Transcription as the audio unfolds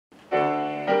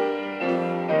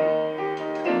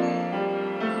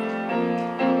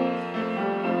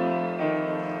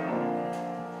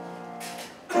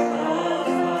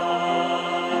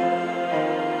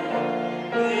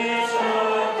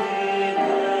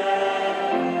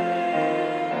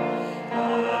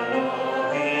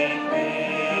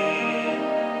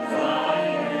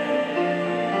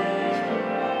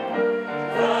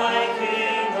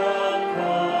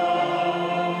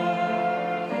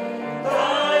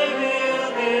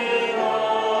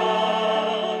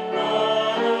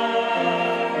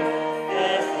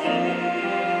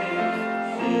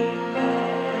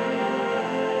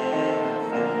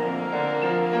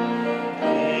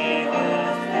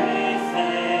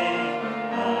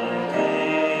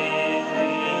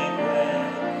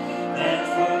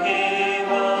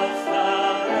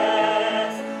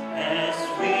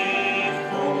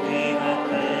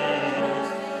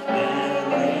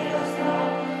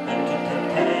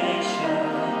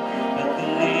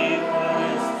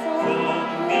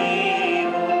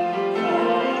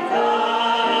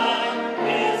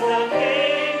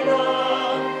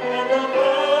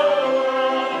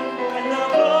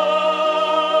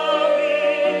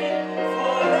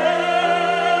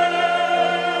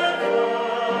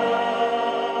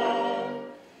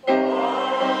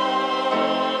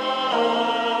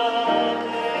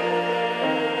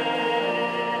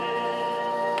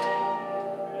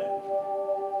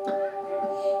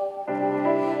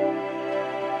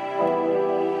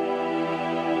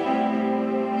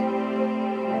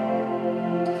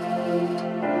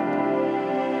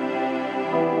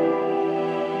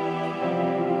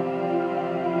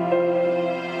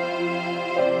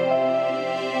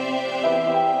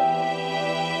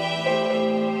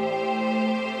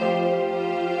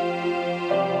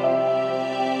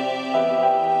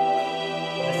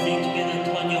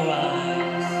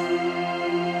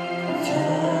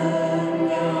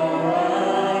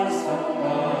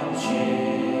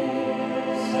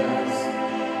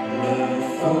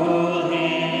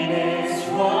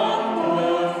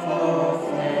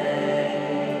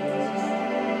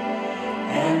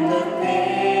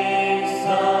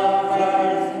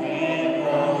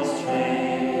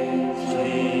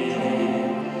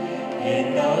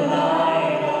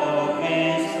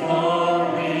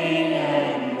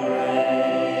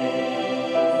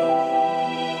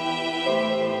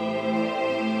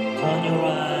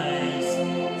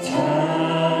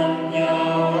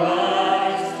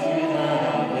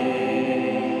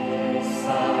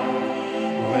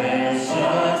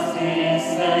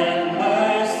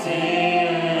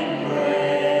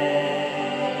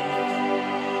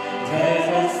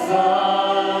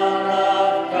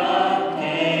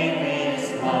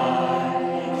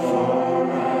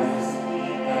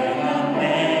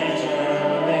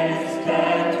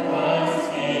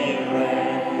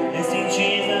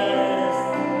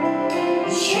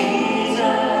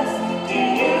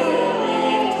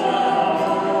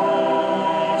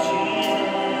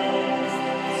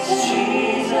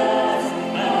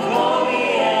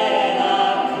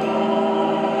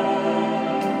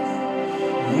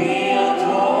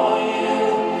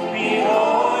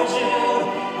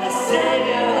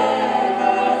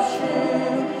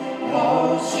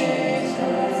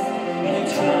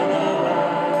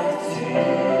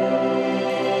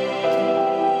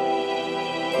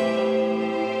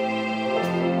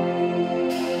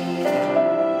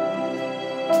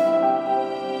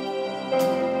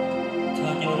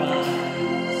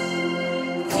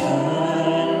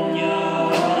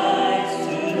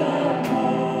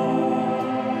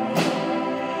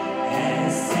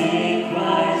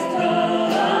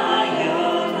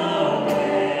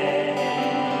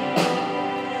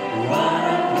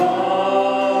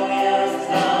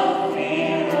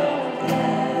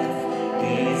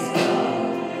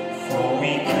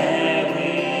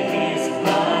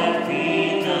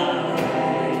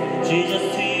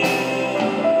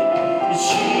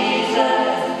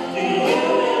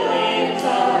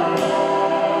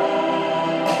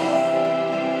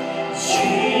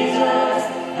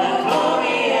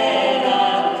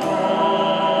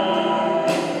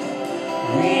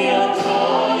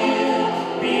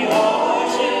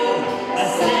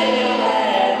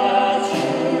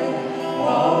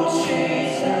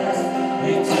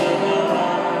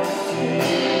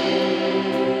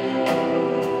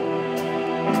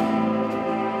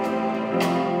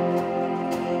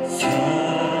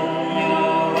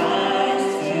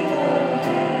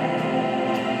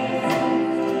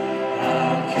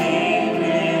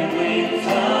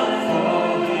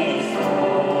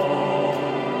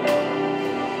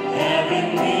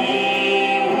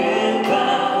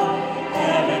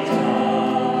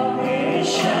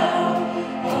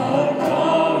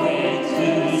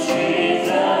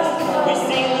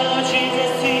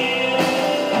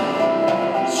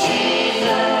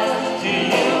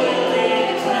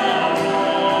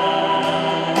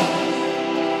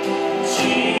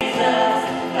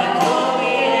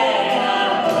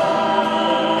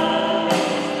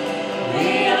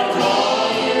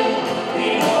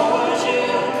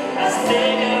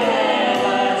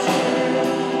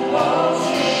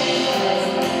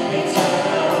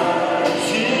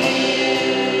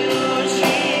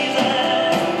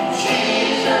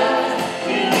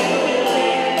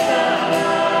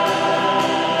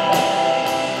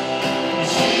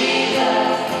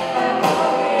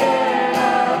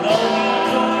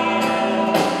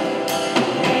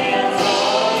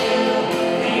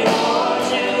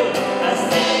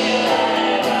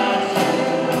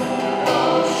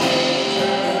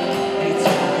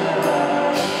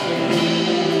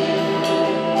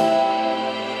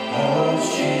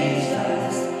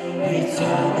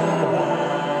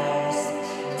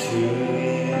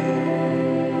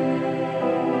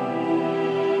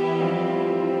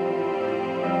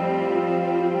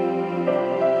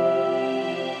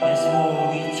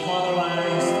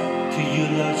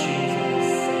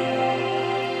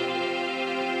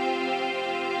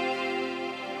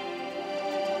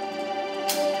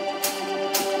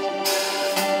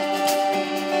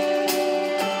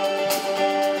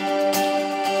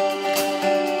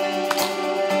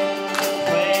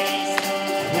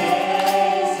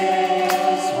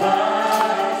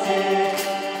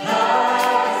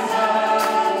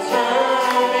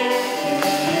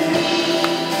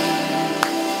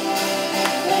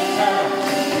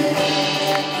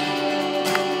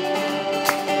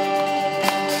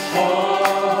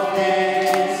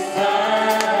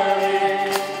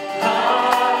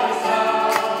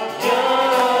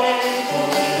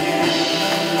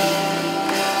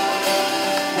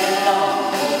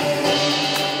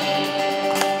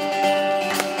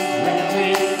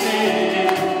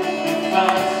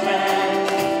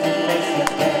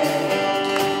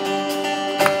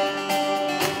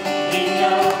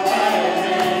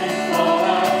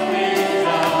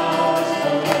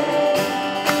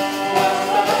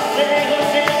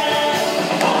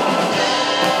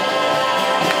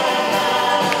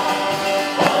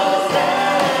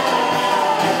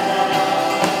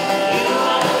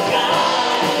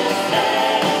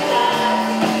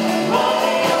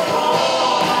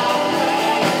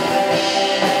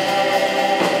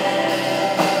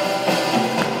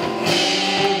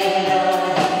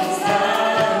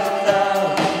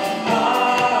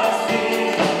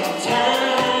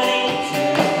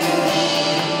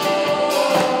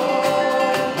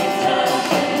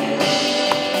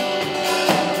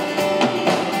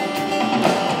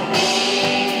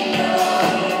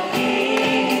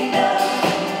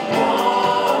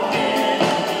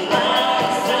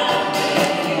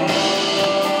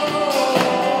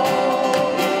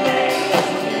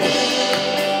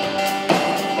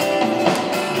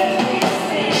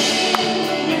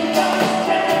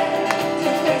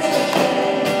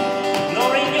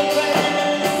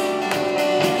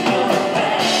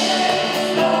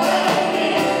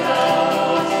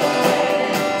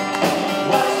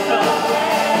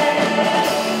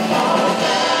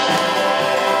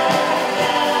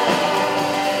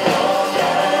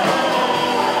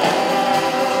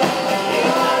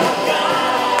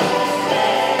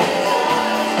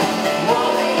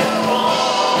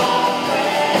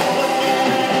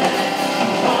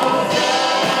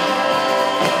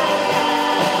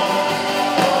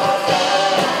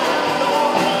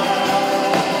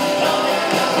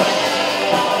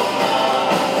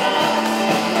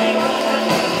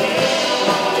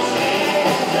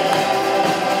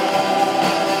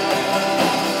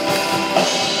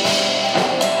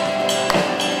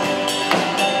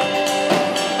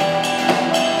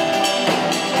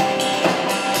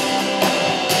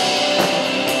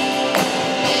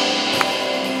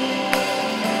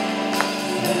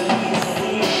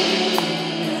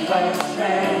find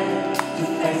strength to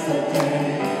face the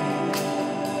day.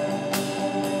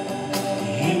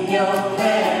 In your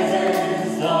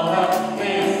presence, all our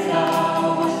fears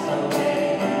are washed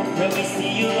away. When we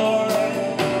see you, Lord,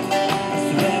 it's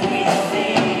when we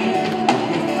see you,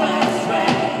 we find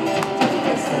strength to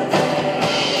face the day.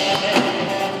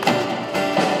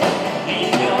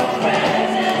 In your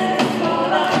presence,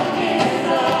 all our fears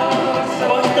are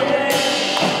washed away.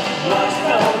 Washed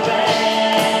away.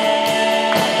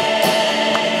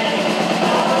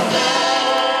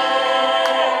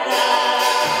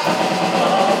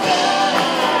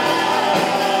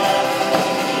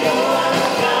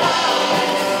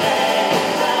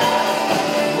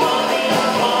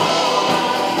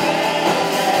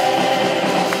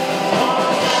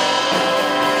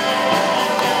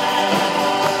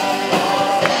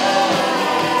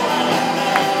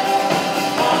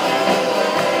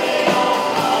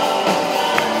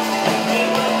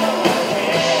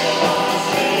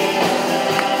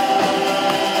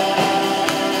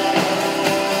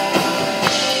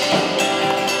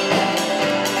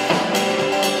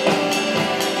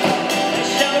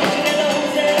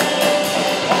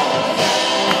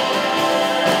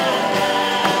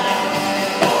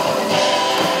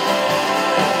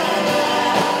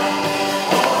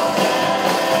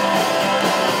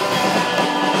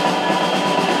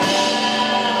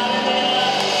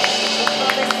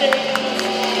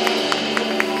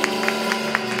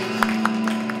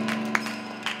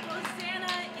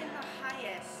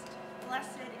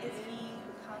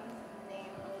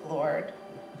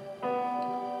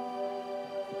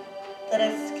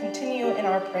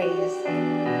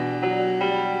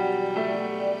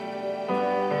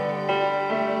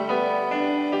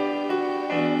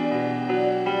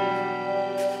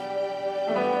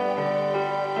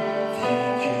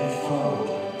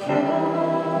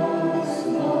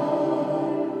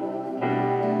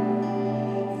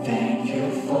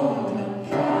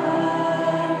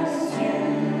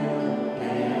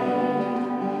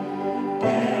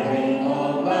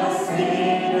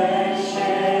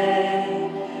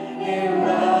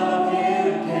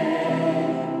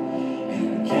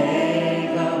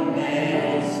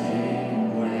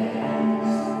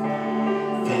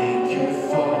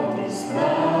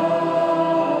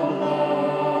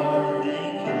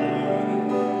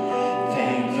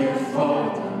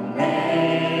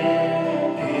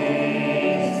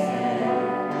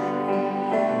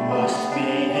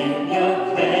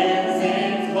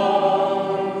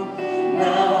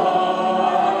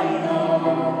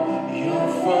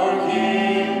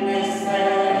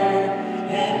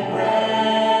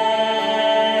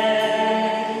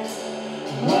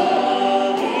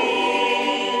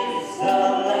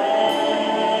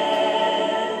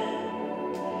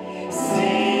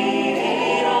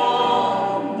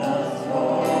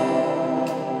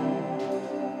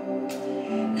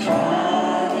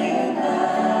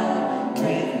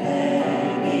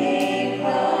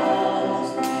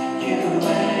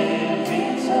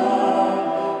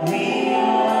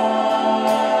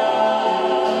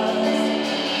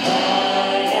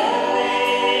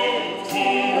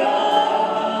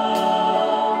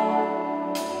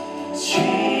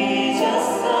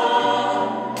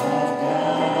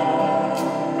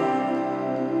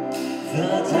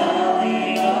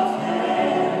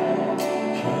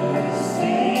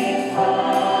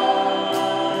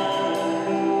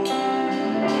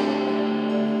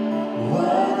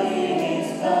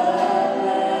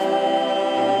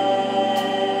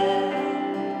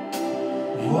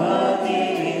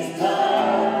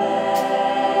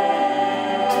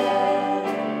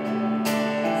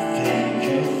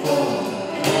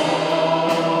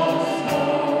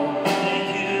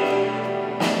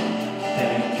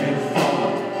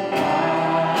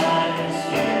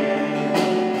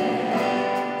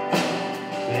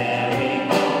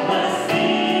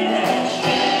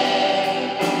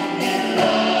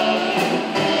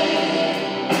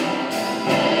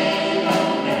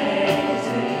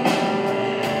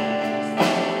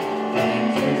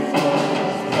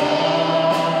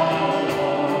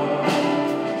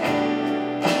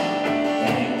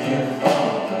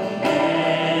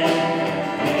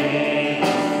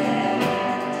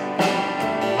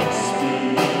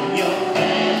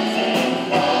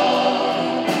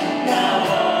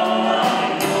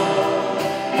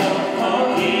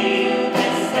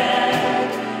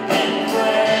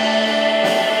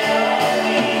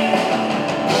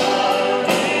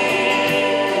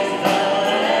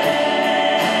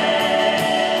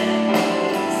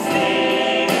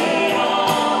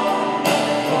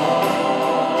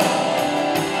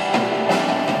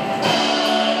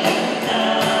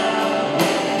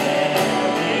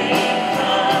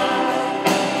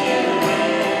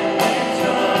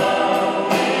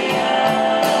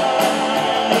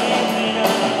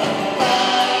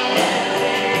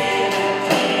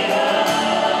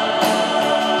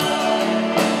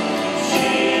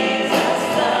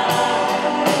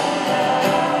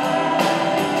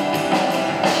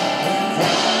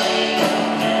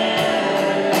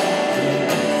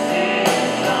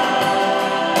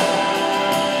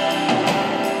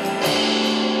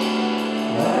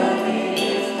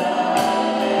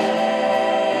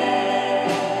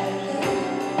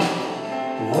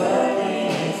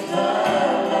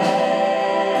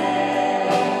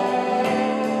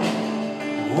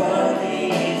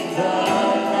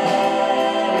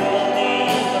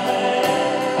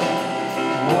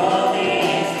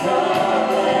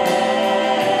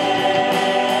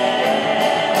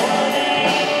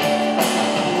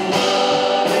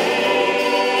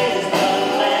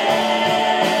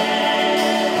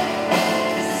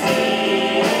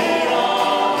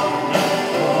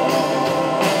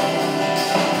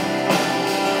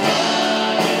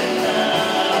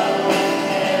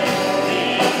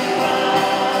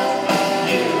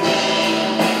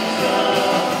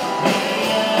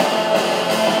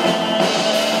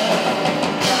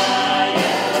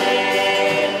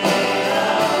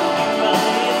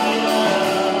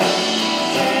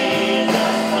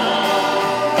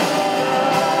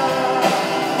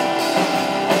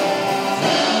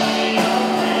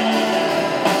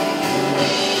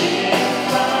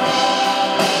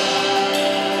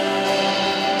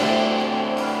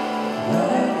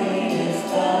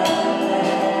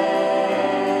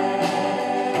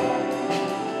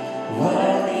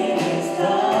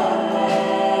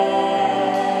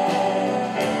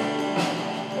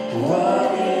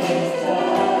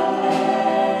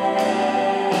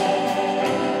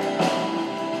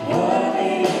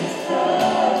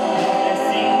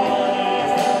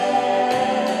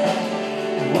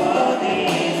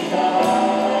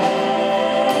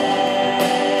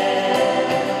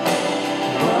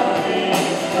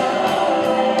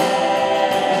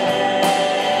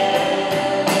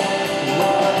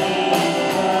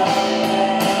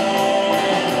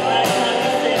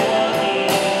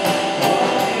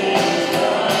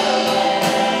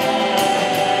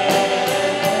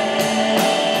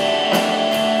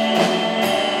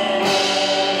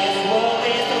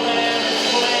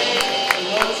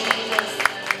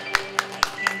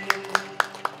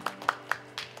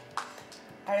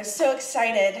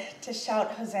 excited to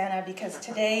shout Hosanna because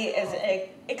today is an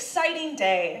exciting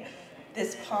day,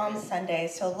 this Palm Sunday.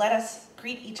 So let us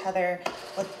greet each other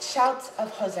with shouts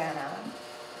of Hosanna.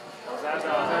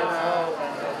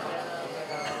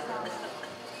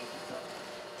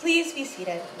 Please be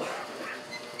seated.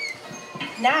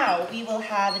 Now we will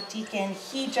have Deacon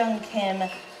Heejung Kim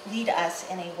lead us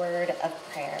in a word of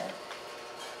prayer.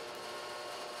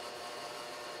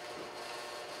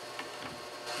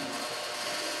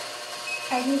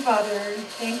 Heavenly Father,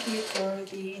 thank you for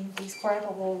the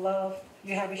indescribable love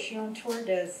you have shown toward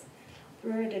us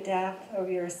through the death of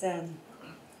your Son.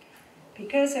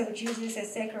 Because of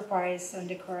Jesus' sacrifice on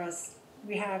the cross,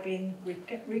 we have been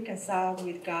reconciled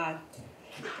with God.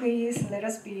 Please let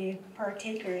us be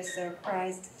partakers of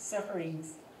Christ's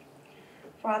sufferings.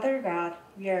 Father God,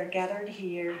 we are gathered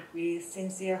here with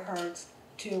sincere hearts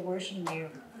to worship you.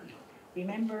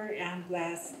 Remember and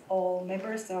bless all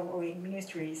members of Awake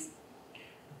Ministries.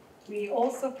 We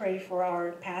also pray for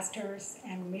our pastors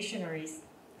and missionaries.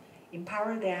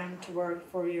 Empower them to work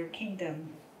for your kingdom.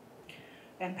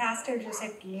 When Pastor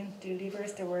Joseph Kim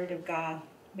delivers the word of God,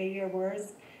 may your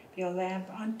words be a lamp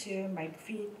unto my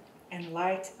feet and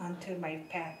light unto my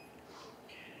path.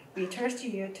 We trust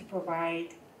you to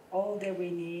provide all that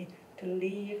we need to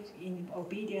live in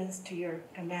obedience to your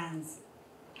commands.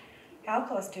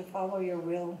 Help us to follow your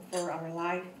will for our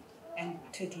life and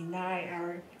to deny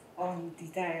our own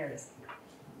desires.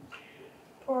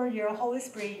 Pour your Holy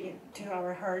Spirit into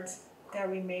our hearts that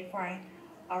we may find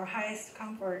our highest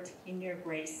comfort in your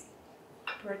grace.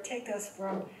 Protect us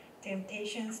from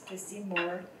temptations to sin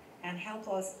more and help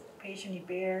us patiently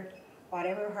bear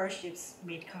whatever hardships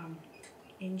may come.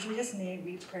 In Jesus' name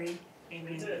we pray.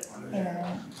 Amen.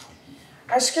 Amen.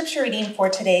 Our scripture reading for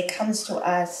today comes to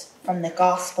us from the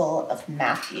Gospel of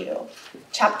Matthew,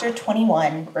 chapter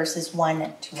 21, verses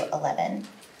 1 to 11.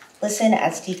 Listen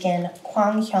as Deacon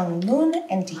Kwanhyung Moon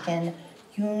and Deacon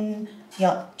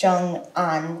Yoonjung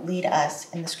An lead us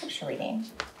in the scripture reading.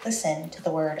 Listen to the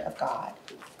word of God.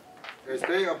 As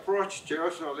they approached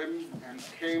Jerusalem and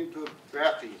came to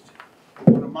Bethany,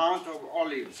 on the Mount of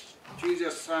Olives,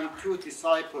 Jesus sent 2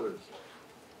 disciples.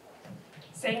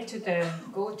 Saying to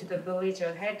them, "Go to the village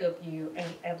ahead of you,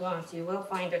 and at once you will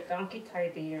find a donkey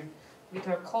tied there, with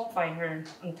her colt by her.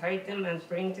 Untie them and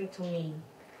bring them to me.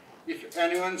 If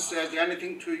anyone says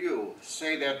anything to you,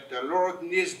 say that the Lord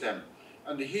needs them,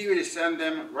 and he will send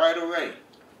them right away."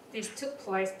 This took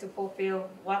place to fulfill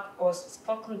what was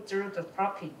spoken through the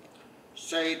prophet.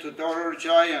 Say to daughter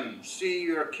Zion, "See,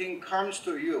 your king comes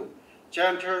to you,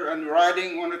 gentle and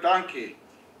riding on a donkey,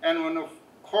 and on a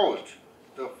colt,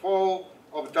 the foal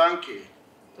of donkey."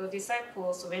 The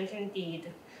disciples went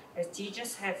indeed, as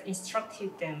Jesus had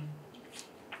instructed them.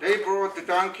 They brought the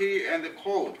donkey and the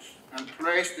colt, and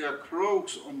placed their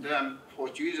cloaks on them for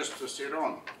Jesus to sit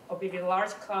on. A very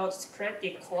large crowd spread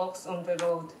their cloaks on the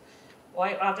road,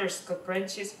 while others cut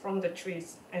branches from the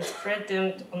trees and spread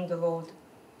them on the road.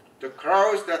 The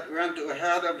crowds that went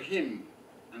ahead of him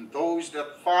and those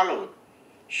that followed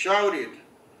shouted,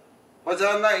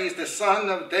 "Hosanna is the Son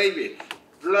of David.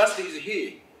 Blessed is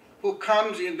he who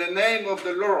comes in the name of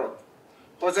the Lord.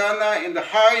 Hosanna in the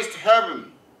highest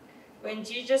heaven." When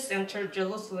Jesus entered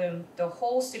Jerusalem, the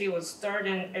whole city was stirred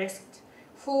and asked,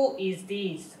 "Who is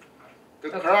this?"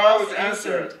 The crowds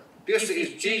answered, "This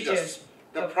is Jesus,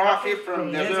 the prophet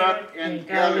from Nazareth in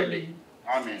Galilee."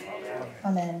 Amen.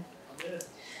 Amen.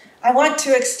 I want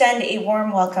to extend a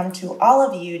warm welcome to all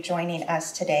of you joining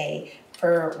us today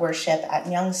for worship at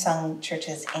Myungsung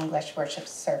Church's English worship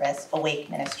service, Awake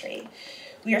Ministry.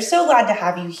 We are so glad to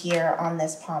have you here on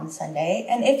this Palm Sunday,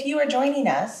 and if you are joining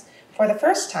us for the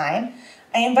first time,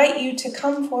 I invite you to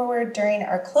come forward during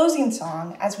our closing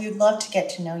song as we would love to get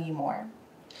to know you more.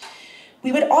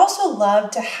 We would also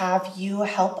love to have you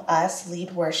help us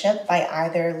lead worship by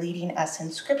either leading us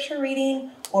in scripture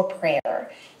reading or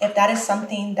prayer. If that is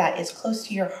something that is close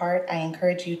to your heart, I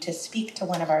encourage you to speak to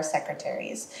one of our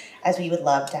secretaries, as we would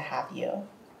love to have you.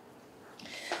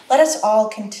 Let us all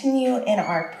continue in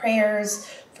our prayers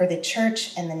for the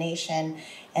church and the nation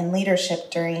and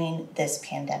leadership during this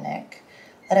pandemic.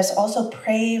 Let us also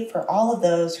pray for all of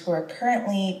those who are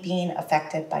currently being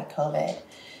affected by COVID.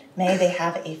 May they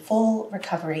have a full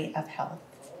recovery of health.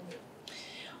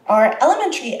 Our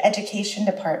elementary education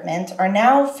department are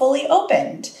now fully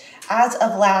opened as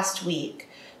of last week.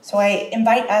 So I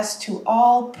invite us to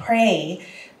all pray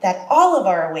that all of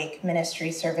our Awake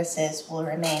Ministry services will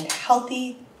remain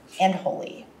healthy and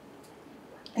holy.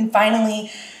 And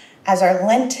finally, as our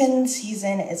Lenten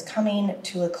season is coming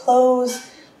to a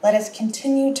close, let us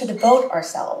continue to devote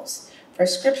ourselves for for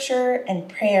scripture and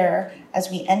prayer as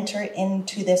we enter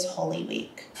into this Holy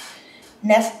Week.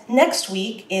 Next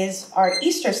week is our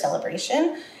Easter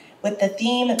celebration with the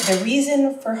theme, The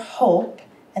Reason for Hope,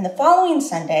 and the following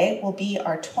Sunday will be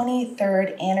our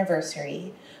 23rd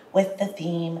anniversary with the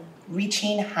theme,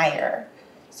 Reaching Higher.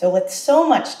 So with so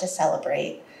much to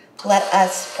celebrate, let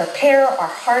us prepare our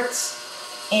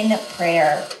hearts in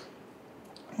prayer.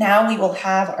 Now we will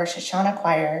have our Shoshannah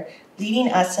Choir leading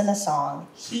us in the song,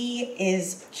 He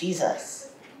is Jesus.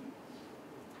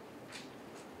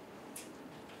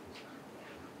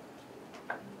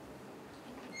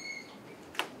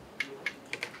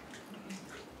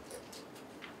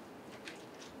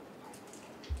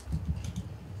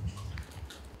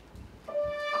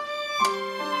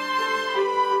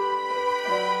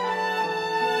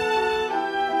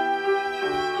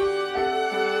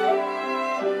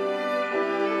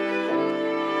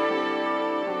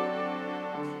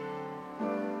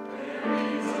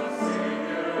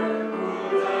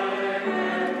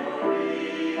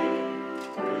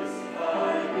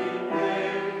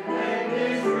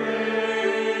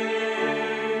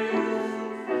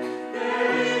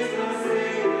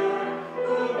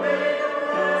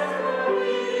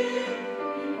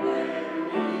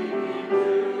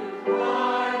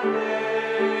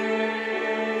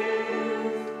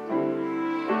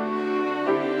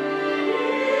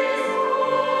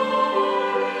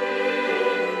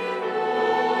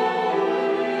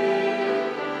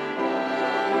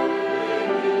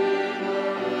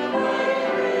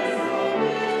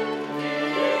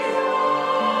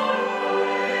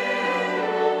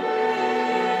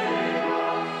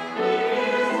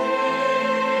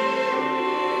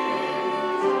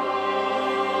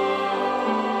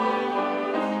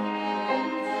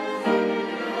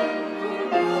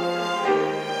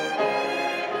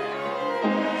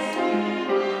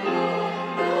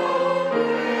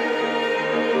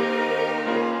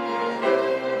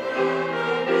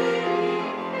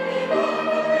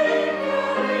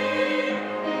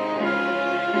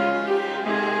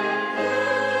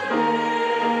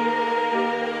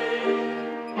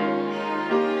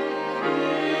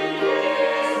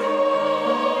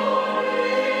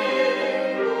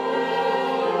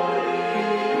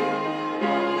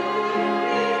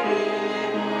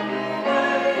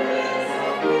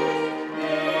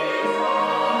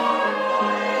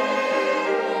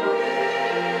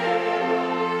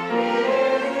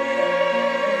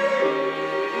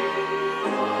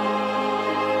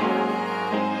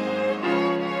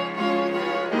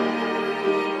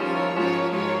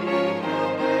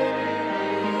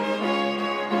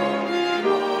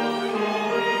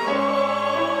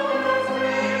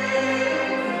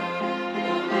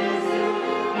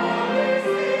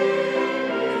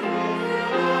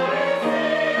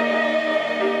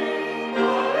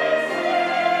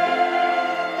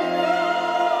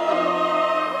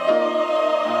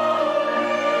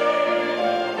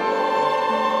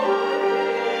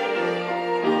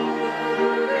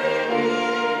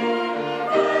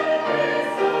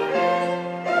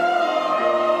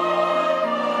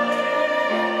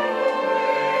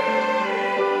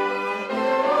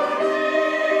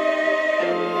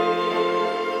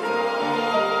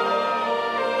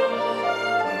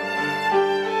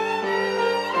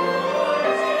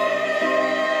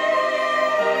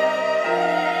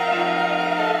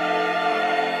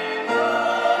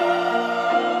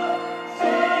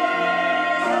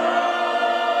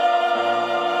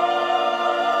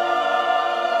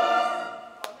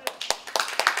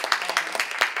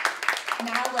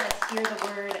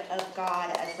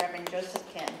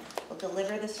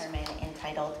 Deliver the sermon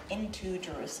entitled Into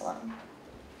Jerusalem.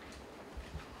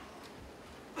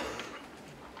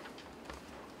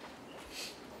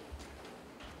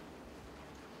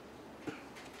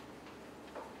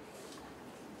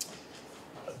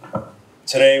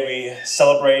 Today we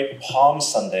celebrate Palm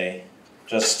Sunday,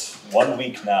 just 1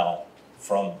 week now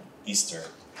from Easter,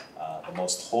 the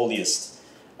most holiest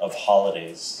of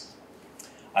holidays.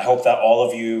 I hope that all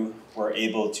of you were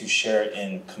able to share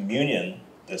in communion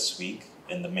this week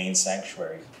in the main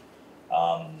sanctuary.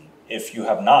 If you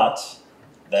have not,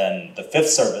 then the fifth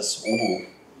service, Ubu,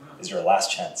 is your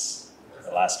last chance.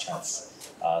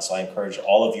 So I encourage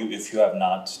all of you, if you have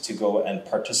not, to go and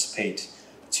participate,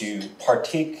 to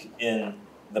partake in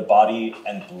the body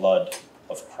and blood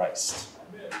of Christ.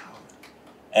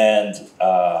 And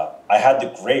I had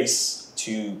the grace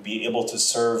to be able to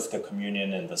serve the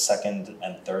communion in the second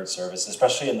and third service.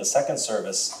 Especially in the second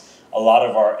service, a lot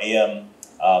of our AM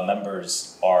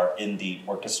members are in the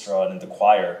orchestra and in the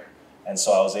choir. And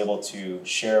so I was able to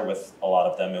share with a lot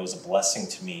of them. It was a blessing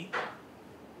to me.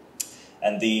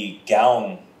 And the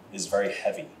gown is very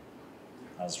heavy.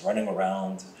 I was running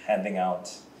around, handing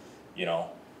out,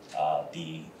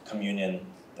 the communion,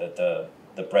 the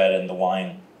bread and the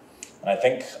wine. And I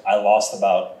think I lost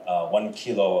about 1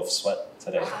 kilo of sweat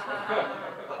today.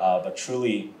 But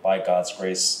truly, by God's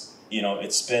grace,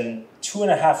 it's been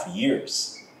 2.5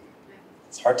 years.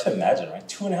 It's hard to imagine, right?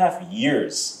 2.5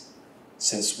 years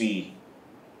since we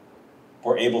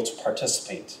were able to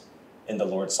participate in the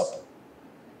Lord's Supper.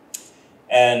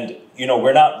 And,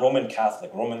 we're not Roman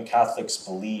Catholic. Roman Catholics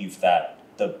believe that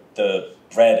the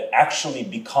bread actually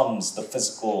becomes the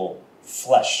physical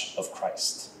flesh of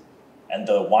Christ, and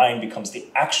the wine becomes the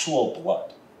actual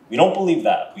blood. We don't believe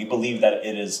that. We believe that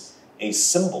it is a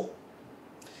symbol.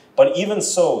 But even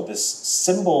so, this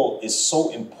symbol is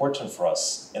so important for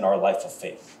us in our life of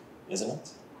faith, isn't it?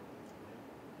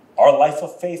 Our life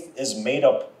of faith is made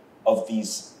up of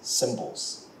these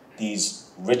symbols,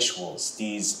 these rituals,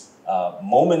 these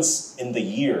moments in the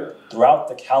year throughout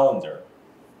the calendar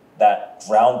that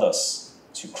ground us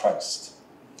to Christ.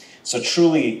 So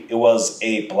truly, it was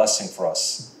a blessing for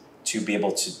us to be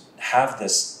able to have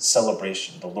this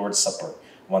celebration, the Lord's Supper,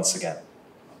 once again.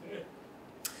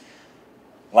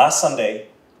 Last Sunday,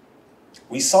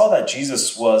 we saw that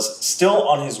Jesus was still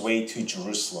on his way to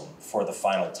Jerusalem for the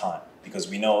final time, because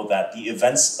we know that the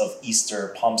events of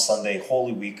Easter, Palm Sunday,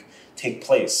 Holy Week take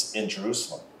place in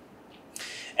Jerusalem.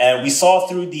 And we saw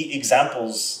through the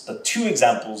two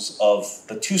examples of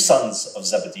the 2 sons of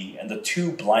Zebedee and the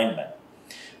 2 blind men,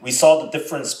 we saw the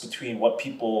difference between what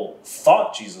people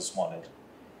thought Jesus wanted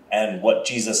and what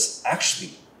Jesus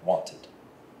actually wanted.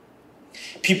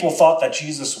 People thought that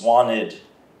Jesus wanted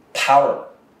power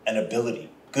and ability,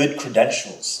 good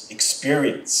credentials,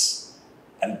 experience,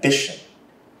 ambition.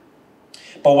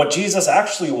 But what Jesus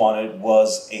actually wanted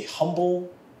was a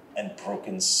humble and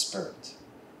broken spirit.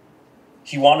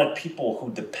 He wanted people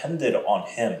who depended on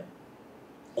him,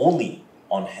 only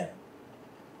on him.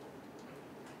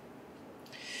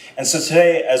 And so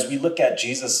today, as we look at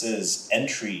Jesus'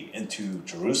 entry into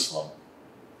Jerusalem,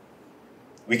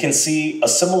 we can see a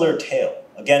similar tale.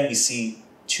 Again, we see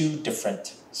 2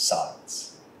 different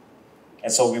sides.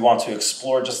 And so we want to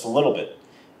explore just a little bit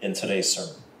in today's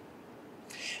sermon.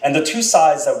 And the 2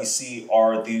 sides that we see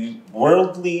are the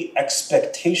worldly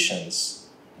expectations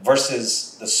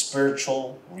versus the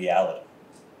spiritual reality.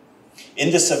 In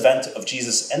this event of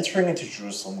Jesus entering into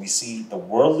Jerusalem, we see the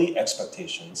worldly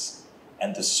expectations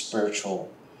and the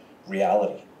spiritual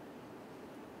reality.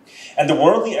 And the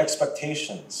worldly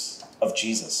expectations of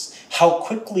Jesus, how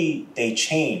quickly they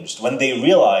changed when they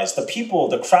realized,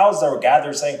 the crowds that were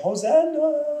gathered saying,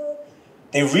 Hosanna,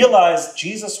 they realized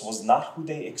Jesus was not who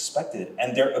they expected,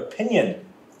 and their opinion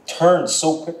turned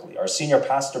so quickly. Our senior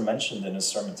pastor mentioned in his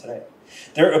sermon today.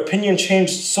 Their opinion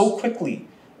changed so quickly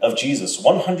of Jesus,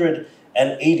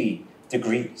 180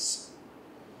 degrees.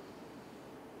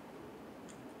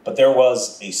 But there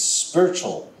was a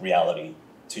spiritual reality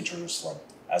to Jerusalem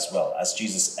as well, as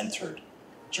Jesus entered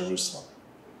Jerusalem.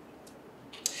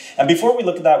 And before we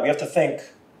look at that, we have to think,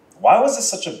 why was it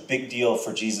such a big deal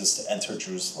for Jesus to enter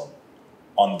Jerusalem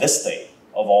on this day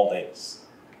of all days?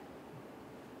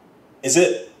 Is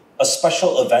it a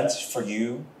special event for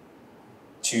you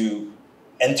to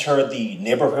enter the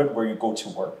neighborhood where you go to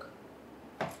work?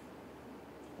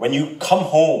 When you come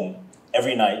home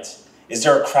every night, is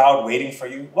there a crowd waiting for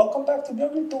you? Welcome back to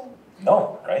Myungil-Dong.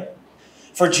 No, right?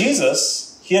 For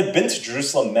Jesus, he had been to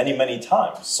Jerusalem many, many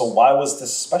times. So why was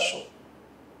this special?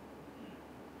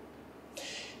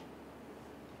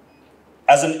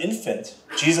 As an infant,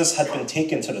 Jesus had been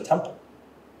taken to the temple.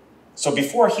 So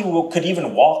before he could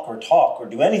even walk or talk or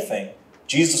do anything,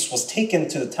 Jesus was taken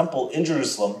to the temple in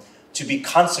Jerusalem to be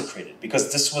consecrated,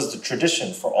 because this was the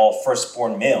tradition for all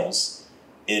firstborn males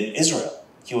in Israel.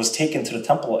 He was taken to the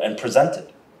temple and presented.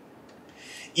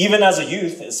 Even as a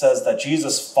youth, it says that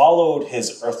Jesus followed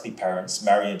his earthly parents,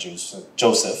 Mary and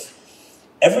Joseph,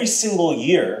 every single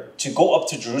year to go up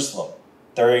to Jerusalem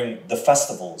during the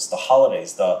festivals, the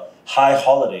holidays, the high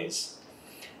holidays.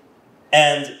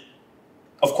 And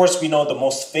of course, we know the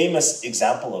most famous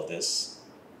example of this.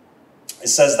 It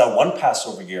says that one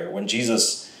Passover year, when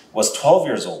Jesus was 12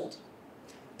 years old,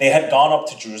 they had gone up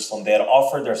to Jerusalem, they had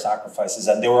offered their sacrifices,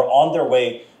 and they were on their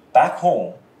way back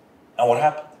home. And what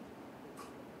happened?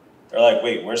 They're like,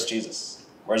 wait, where's Jesus?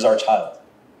 Where's our child?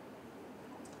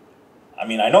 I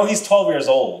mean, I know he's 12 years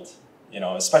old,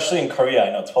 especially in Korea.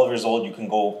 I know 12 years old, you can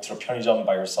go to a 편의점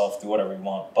by yourself, do whatever you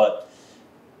want. But,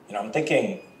 I'm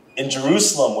thinking, in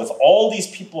Jerusalem, with all these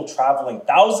people traveling,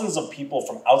 thousands of people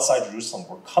from outside Jerusalem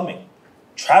were coming,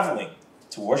 traveling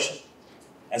to worship.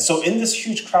 And so in this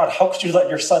huge crowd, how could you let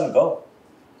your son go?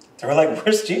 They were like,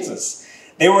 where's Jesus?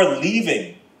 They were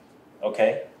leaving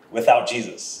okay, without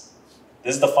Jesus.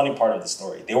 This is the funny part of the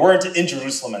story. They weren't in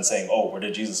Jerusalem and saying, oh, where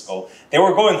did Jesus go? They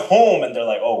were going home and they're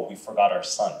like, oh, we forgot our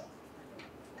son.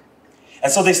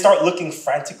 And so they start looking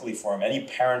frantically for him. Any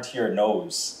parent here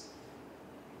knows,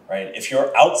 right? If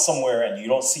you're out somewhere and you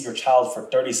don't see your child for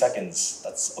 30 seconds,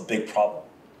 that's a big problem.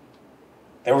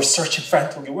 They were searching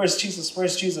frantically, where's Jesus?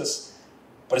 Where's Jesus?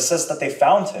 But it says that they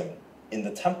found him in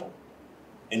the temple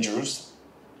in Jerusalem.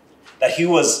 That he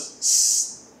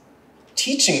was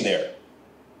teaching there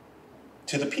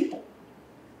to the people.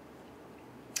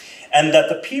 And that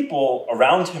the people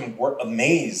around him were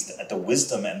amazed at the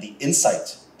wisdom and the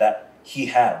insight that he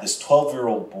had, this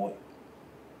 12-year-old boy.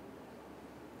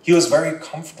 He was very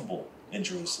comfortable in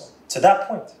Jerusalem. To that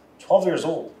point, 12 years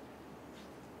old.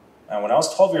 And when I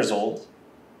was 12 years old,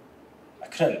 I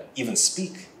couldn't even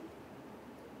speak.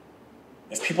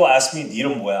 If people ask me,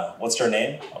 이름 뭐야? What's your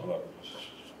name? I'm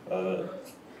like,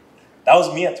 That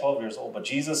was me at 12 years old. But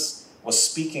Jesus was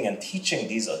speaking and teaching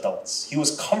these adults. He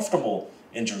was comfortable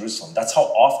in Jerusalem. That's how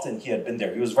often he had been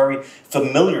there. He was very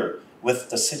familiar with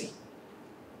the city.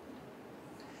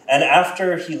 And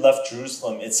after he left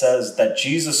Jerusalem, it says that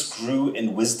Jesus grew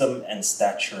in wisdom and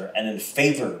stature and in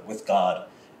favor with God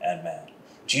and man.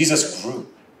 Jesus grew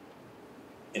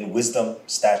in wisdom,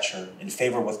 stature, in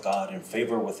favor with God, in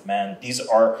favor with man. These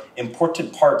are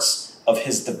important parts of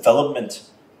his development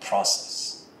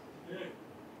process.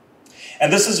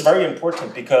 And this is very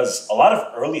important because a lot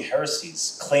of early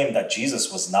heresies claim that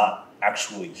Jesus was not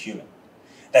actually human,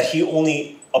 that he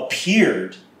only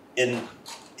appeared in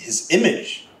his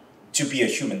image to be a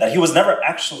human, that he was never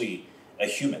actually a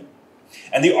human.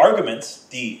 And the argument,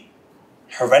 the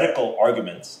heretical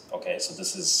argument, okay, so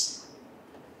this is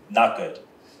not good.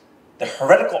 The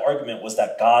heretical argument was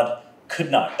that God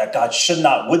could not, that God should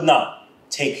not, would not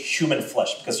take human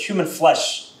flesh, because human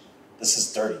flesh, this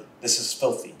is dirty, this is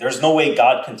filthy. There's no way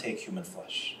God can take human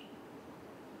flesh.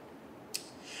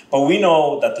 But we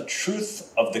know that the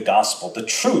truth of the gospel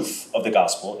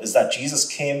is that Jesus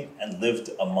came and lived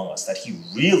among us, that he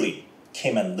really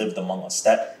came and lived among us,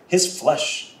 that his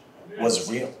flesh was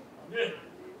real.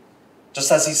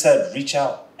 Just as he said, reach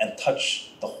out and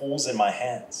touch the holes in my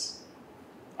hands.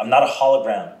 I'm not a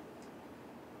hologram,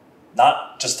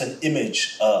 not just an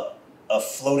image, a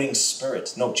floating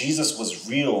spirit. No, Jesus was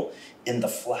real in the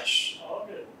flesh.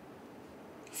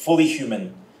 Fully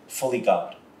human, fully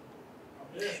God.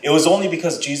 It was only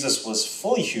because Jesus was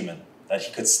fully human that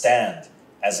he could stand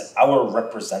as our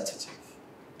representative,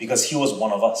 because he was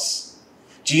one of us.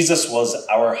 Jesus was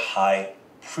our high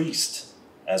priest,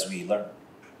 as we learn.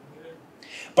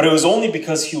 But it was only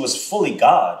because he was fully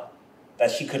God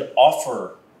that he could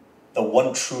offer the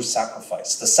one true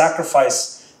sacrifice, the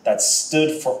sacrifice that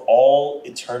stood for all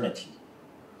eternity,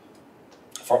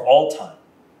 for all time.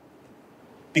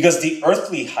 Because the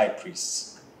earthly high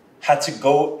priests had to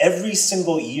go every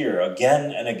single year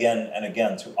again and again and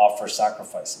again to offer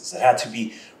sacrifices. It had to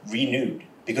be renewed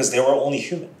because they were only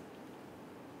human.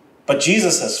 But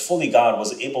Jesus, as fully God,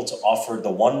 was able to offer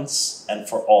the once and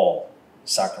for all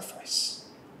sacrifice.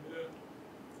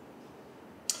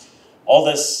 All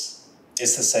this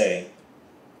is to say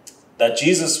that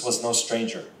Jesus was no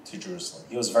stranger to Jerusalem.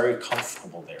 He was very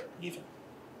comfortable there even.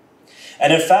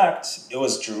 And in fact, it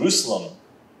was Jerusalem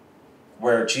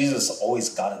where Jesus always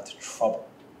got into trouble.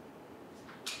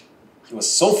 He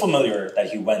was so familiar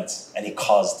that he went and he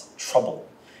caused trouble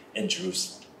in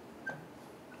Jerusalem.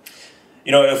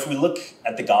 You know, if we look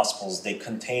at the Gospels, they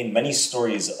contain many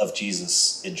stories of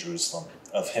Jesus in Jerusalem,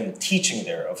 of him teaching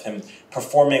there, of him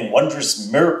performing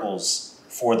wondrous miracles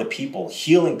for the people,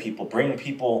 healing people, bringing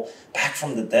people back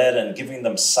from the dead and giving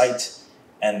them sight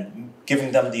and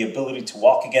giving them the ability to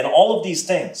walk again, all of these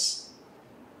things.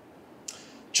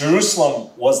 Jerusalem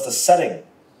was the setting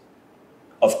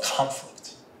of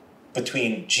conflict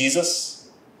between Jesus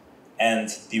and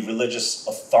the religious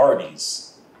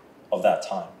authorities of that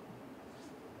time.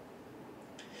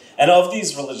 And of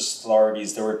these religious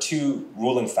authorities, there were two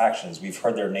ruling factions. We've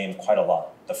heard their name quite a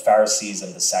lot, the Pharisees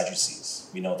and the Sadducees.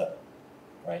 We know them,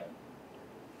 right?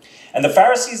 And the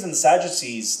Pharisees and the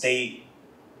Sadducees, they,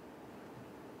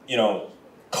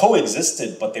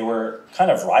 coexisted, but they were kind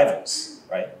of rivals,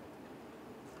 right?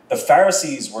 The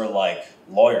Pharisees were like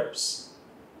lawyers.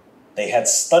 They had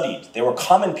studied. They were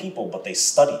common people, but they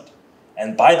studied.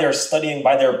 And by their studying,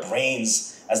 by their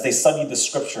brains, as they studied the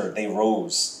scripture, they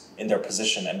rose in their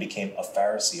position and became a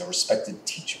Pharisee, a respected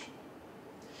teacher.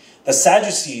 The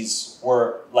Sadducees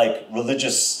were like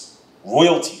religious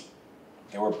royalty.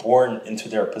 They were born into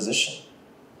their position.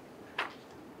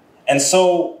 And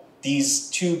so these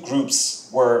two groups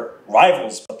were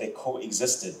rivals, but they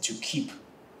coexisted to keep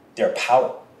their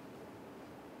power.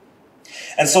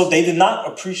 And so they did not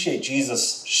appreciate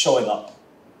Jesus showing up.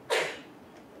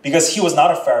 Because he was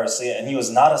not a Pharisee and he was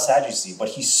not a Sadducee, but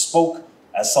he spoke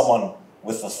as someone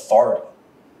with authority.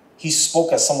 He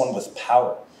spoke as someone with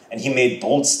power, and he made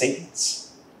bold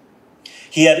statements.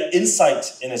 He had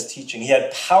insight in his teaching. He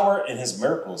had power in his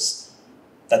miracles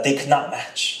that they could not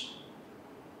match.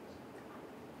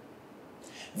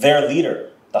 Their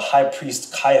leader, the high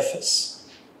priest Caiaphas,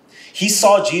 he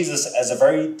saw Jesus as a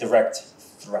very direct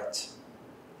threat,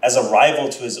 as a rival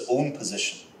to his own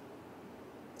position.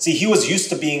 See, he was used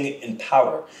to being in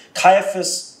power.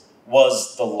 Caiaphas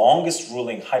was the longest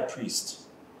ruling high priest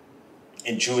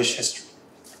in Jewish history.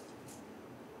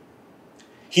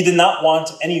 He did not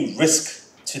want any risk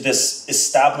to this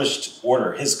established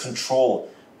order, his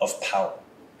control of power.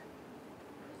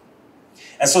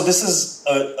 And so this is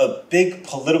a big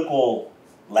political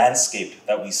landscape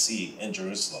that we see in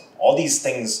Jerusalem. All these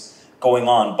things going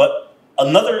on. But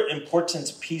another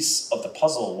important piece of the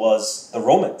puzzle was the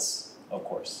Romans. Of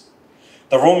course.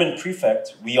 The Roman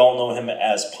prefect, we all know him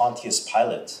as Pontius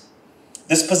Pilate.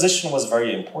 This position was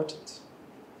very important.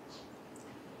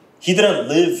 He didn't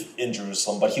live in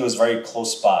Jerusalem, but he was very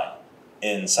close by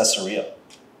in Caesarea.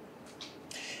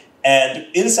 And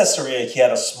in Caesarea, he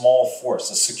had a small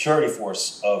force, a security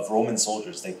force of Roman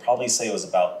soldiers. They probably say it was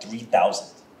about 3,000.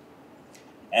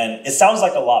 And it sounds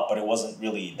like a lot, but it wasn't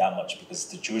really that much because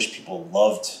the Jewish people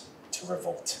loved to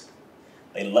revolt.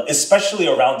 Especially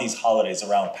around these holidays,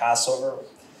 around Passover,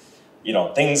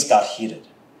 things got heated.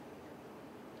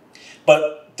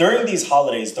 But during these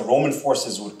holidays, the Roman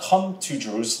forces would come to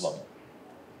Jerusalem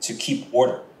to keep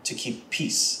order, to keep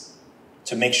peace,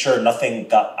 to make sure nothing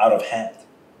got out of hand.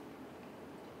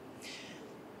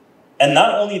 And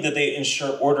not only did they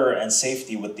ensure order and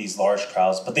safety with these large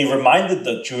crowds, but they reminded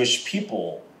the Jewish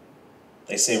people,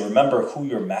 they say, remember who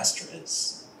your master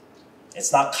is.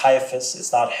 It's not Caiaphas,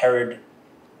 it's not Herod,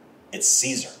 it's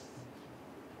Caesar.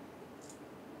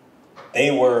 They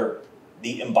were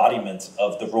the embodiment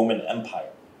of the Roman Empire.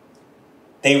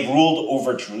 They ruled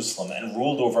over Jerusalem and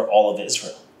ruled over all of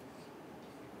Israel.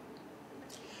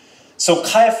 So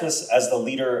Caiaphas as the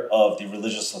leader of the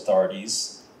religious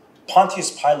authorities,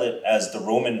 Pontius Pilate as the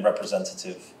Roman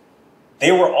representative,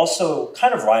 they were also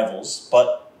kind of rivals,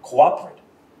 but cooperated.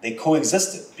 They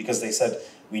coexisted because they said,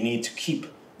 we need to keep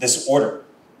this order.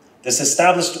 This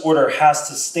established order has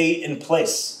to stay in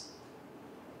place.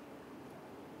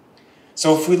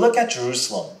 So if we look at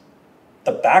Jerusalem,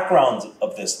 the background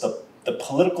of this, the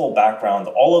political background,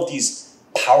 all of these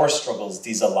power struggles,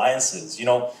 these alliances,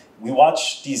 we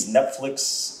watch these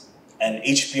Netflix and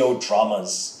HBO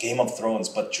dramas, Game of Thrones,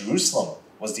 but Jerusalem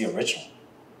was the original.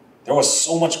 There was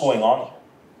so much going on here.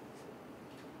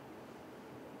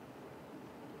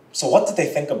 So what did they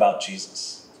think about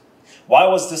Jesus? Why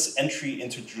was this entry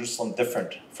into Jerusalem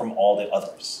different from all the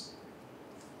others?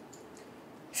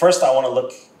 First, I want to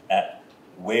look at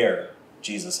where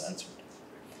Jesus entered.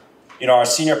 Our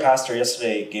senior pastor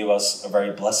yesterday gave us a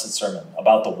very blessed sermon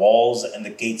about the walls and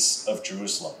the gates of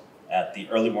Jerusalem at the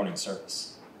early morning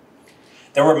service.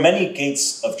 There were many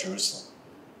gates of Jerusalem,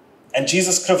 and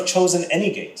Jesus could have chosen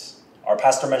any gate. Our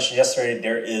pastor mentioned yesterday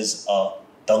there is a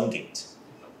dung gate,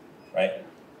 right?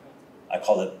 I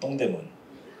call it Dongdaemun.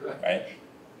 Right?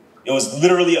 It was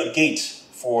literally a gate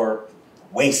for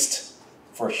waste,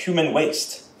 for human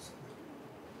waste.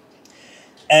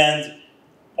 And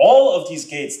all of these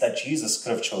gates that Jesus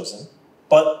could have chosen,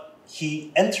 but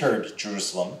he entered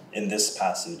Jerusalem in this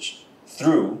passage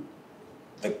through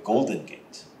the Golden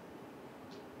Gate.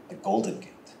 The Golden Gate.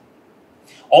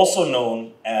 Also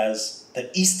known as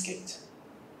the East Gate.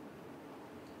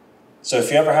 So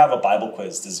if you ever have a Bible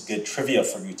quiz, this is good trivia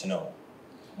for you to know.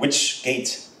 Which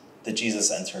gate did Jesus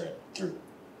enter through?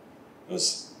 It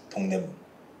was Dongdaemun.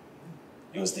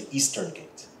 It was the Eastern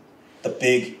Gate. The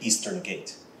big Eastern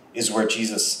Gate is where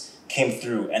Jesus came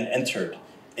through and entered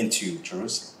into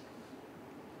Jerusalem.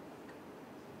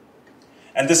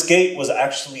 And this gate was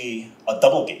actually a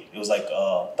double gate. It was like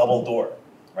a double door,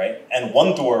 right? And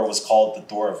one door was called the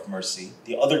door of mercy.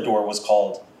 The other door was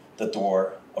called the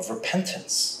door of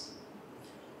repentance.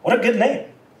 What a good name.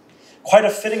 Quite a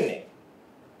fitting name.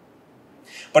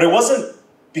 But it wasn't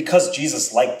because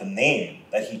Jesus liked the name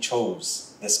that he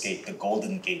chose this gate, the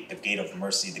Golden Gate, the Gate of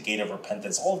Mercy, the Gate of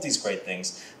Repentance, all of these great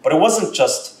things. But it wasn't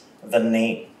just the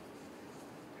name.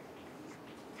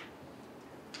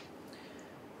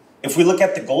 If we look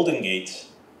at the Golden Gate,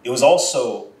 it was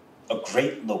also a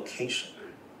great location.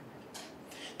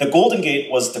 The Golden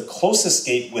Gate was the closest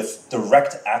gate with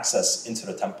direct access into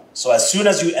the temple. So as soon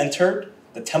as you entered,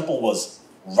 the temple was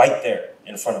right there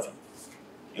in front of you.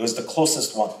 It was the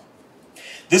closest one.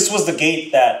 This was the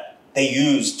gate that they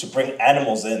used to bring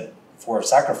animals in for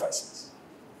sacrifices.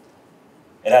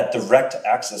 It had direct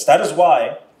access. That is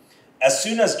why, as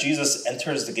soon as Jesus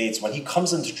enters the gates, when he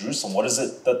comes into Jerusalem, what is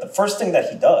it? The first thing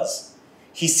that he does,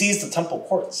 he sees the temple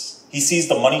courts. He sees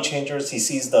the money changers. He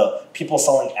sees the people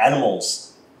selling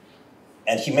animals.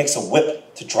 And he makes a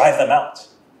whip to drive them out.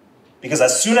 Because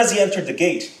as soon as he entered the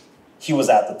gate, he was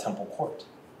at the temple court.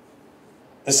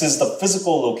 This is the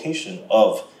physical location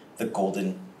of the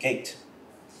Golden Gate.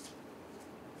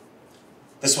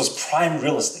 This was prime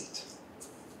real estate.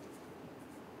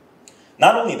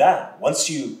 Not only that, once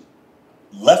you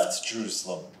left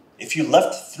Jerusalem, if you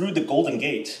left through the Golden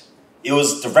Gate, it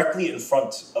was directly in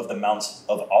front of the Mount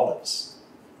of Olives.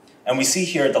 And we see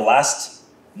here the last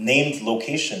named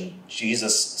location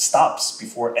Jesus stops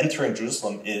before entering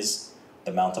Jerusalem is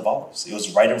the Mount of Olives. It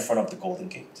was right in front of the Golden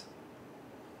Gate.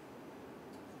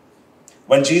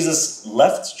 When Jesus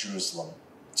left Jerusalem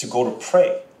to go to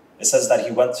pray, it says that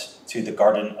he went to the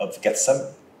Garden of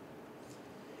Gethsemane.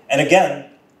 And again,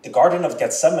 the Garden of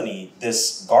Gethsemane,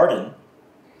 this garden,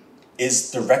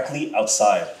 is directly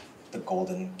outside the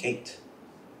Golden Gate.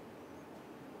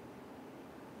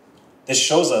 This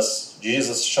shows us,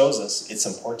 Jesus shows us, it's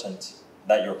important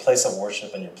that your place of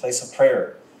worship and your place of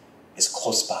prayer is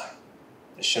close by.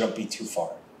 It shouldn't be too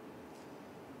far.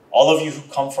 All of you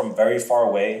who come from very far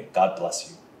away, God bless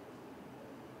you.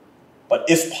 But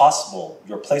if possible,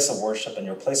 your place of worship and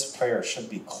your place of prayer should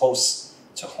be close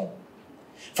to home.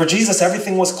 For Jesus,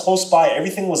 everything was close by.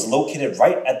 Everything was located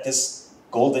right at this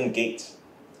Golden Gate.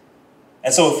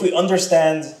 And so if we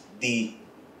understand the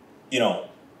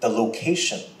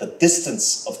location, the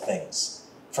distance of things,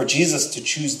 for Jesus to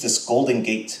choose this Golden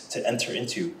Gate to enter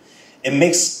into, it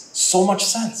makes so much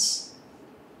sense.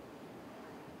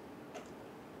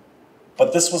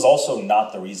 But this was also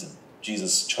not the reason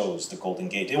Jesus chose the Golden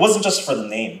Gate. It wasn't just for the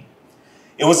name.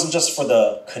 It wasn't just for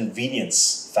the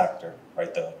convenience factor,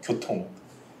 right? The 교통.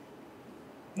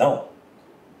 No.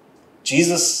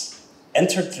 Jesus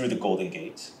entered through the Golden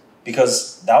Gate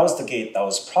because that was the gate that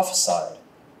was prophesied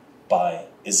by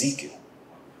Ezekiel.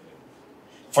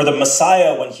 For the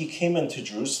Messiah, when he came into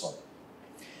Jerusalem,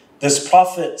 this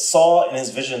prophet saw in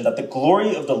his vision that the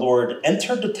glory of the Lord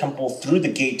entered the temple through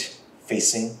the gate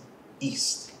facing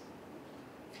east.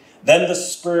 Then the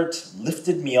Spirit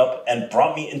lifted me up and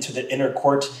brought me into the inner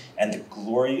court, and the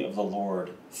glory of the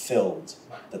Lord filled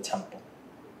the temple.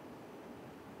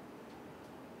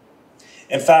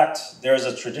 In fact, there is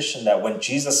a tradition that when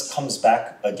Jesus comes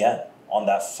back again on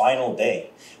that final day,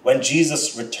 when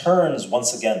Jesus returns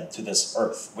once again to this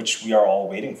earth, which we are all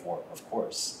waiting for, of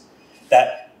course,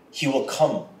 that he will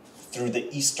come through the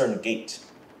eastern gate.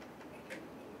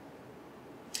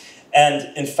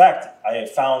 And in fact, I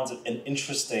found an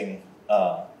interesting,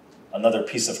 another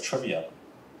piece of trivia.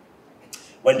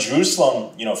 When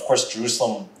Jerusalem, of course,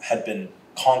 Jerusalem had been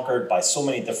conquered by so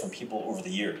many different people over the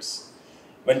years.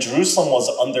 When Jerusalem was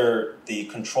under the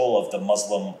control of the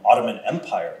Muslim Ottoman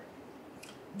Empire,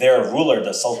 their ruler,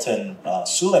 the Sultan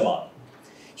Suleiman,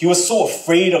 he was so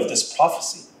afraid of this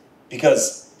prophecy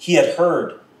because he had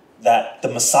heard that the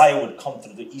Messiah would come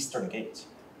through the eastern gate.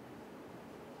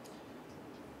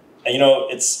 And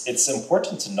it's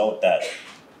important to note that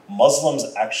Muslims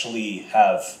actually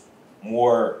have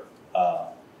more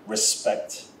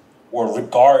respect or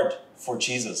regard for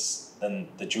Jesus than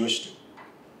the Jewish do,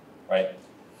 right?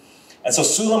 And so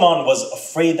Suleiman was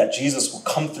afraid that Jesus would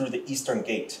come through the eastern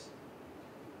gate,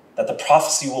 that the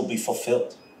prophecy will be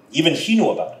fulfilled. Even he knew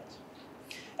about it.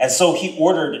 And so he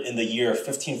ordered in the year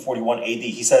 1541 AD,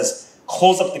 he says,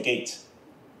 close up the gate.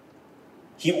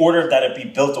 He ordered that it be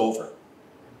built over.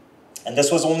 And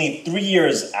this was only 3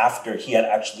 years after he had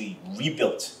actually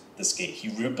rebuilt this gate. He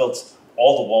rebuilt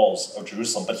all the walls of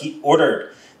Jerusalem, but he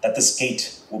ordered that this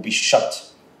gate will be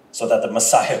shut so that the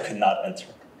Messiah could not enter.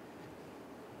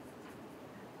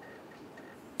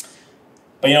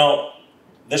 But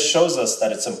this shows us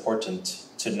that it's important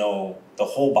to know the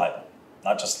whole Bible,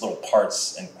 not just little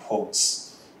parts and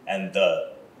quotes and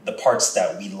the parts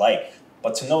that we like,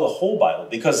 but to know the whole Bible,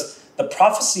 because the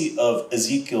prophecy of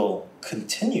Ezekiel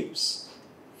continues.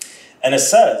 And it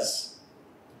says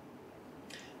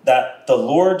that the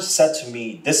Lord said to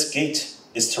me, this gate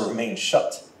is to remain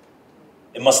shut.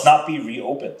 It must not be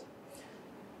reopened.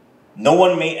 No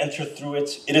one may enter through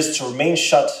it. It is to remain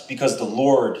shut because the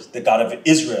Lord, the God of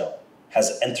Israel,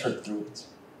 has entered through it.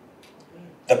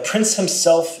 The prince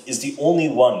himself is the only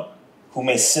one who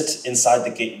may sit inside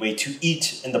the gateway to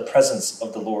eat in the presence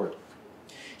of the Lord.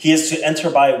 He is to enter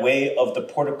by way of the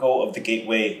portico of the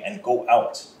gateway and go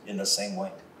out in the same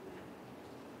way.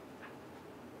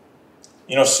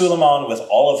 Suleiman, with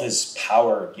all of his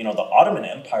power, the Ottoman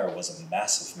Empire was a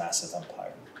massive, massive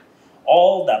empire.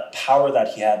 All that power that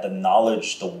he had, the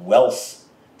knowledge, the wealth,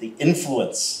 the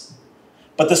influence.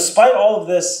 But despite all of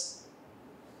this,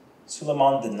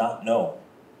 Suleiman did not know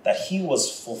that he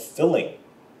was fulfilling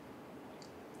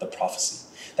the prophecy,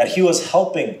 that he was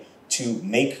helping to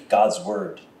make God's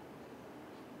word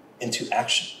into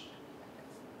action.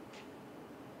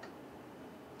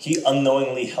 He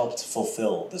unknowingly helped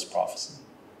fulfill this prophecy.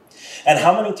 And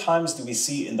how many times do we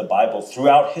see in the Bible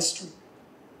throughout history?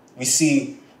 We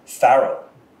see Pharaoh,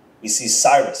 we see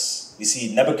Cyrus, we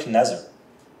see Nebuchadnezzar,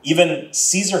 even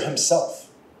Caesar himself.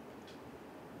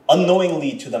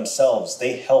 Unknowingly to themselves,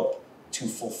 they help to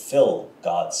fulfill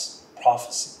God's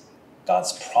prophecy,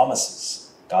 God's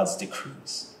promises, God's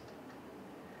decrees.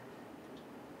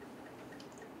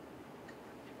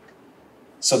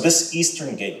 So this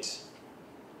Eastern Gate,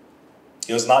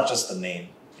 it was not just the name,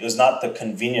 it was not the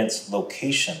convenient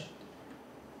location,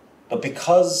 but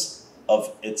because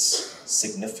of its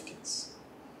significance,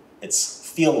 its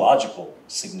theological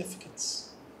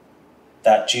significance,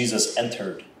 that Jesus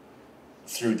entered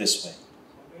through this way.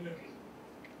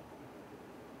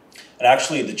 And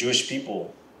actually, the Jewish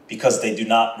people, because they do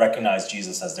not recognize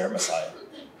Jesus as their Messiah,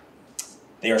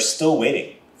 they are still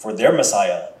waiting for their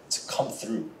Messiah to come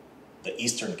through the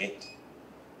Eastern Gate.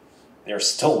 They are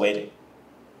still waiting.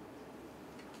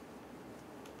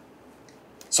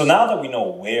 So now that we know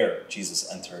where Jesus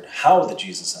entered, how did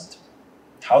Jesus enter?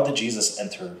 How did Jesus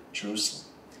enter Jerusalem?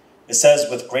 It says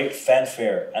with great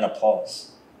fanfare and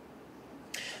applause.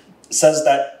 It says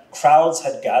that crowds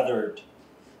had gathered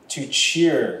to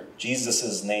cheer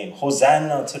Jesus' name.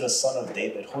 Hosanna to the Son of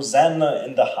David. Hosanna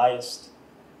in the highest.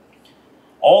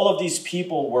 All of these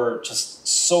people were just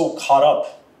so caught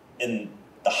up in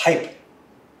the hype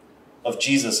of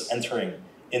Jesus entering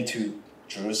into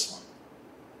Jerusalem.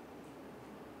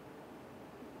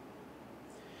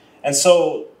 And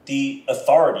so the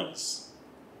authorities,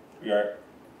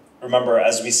 remember,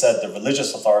 as we said, the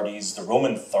religious authorities, the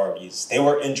Roman authorities, they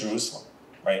were in Jerusalem,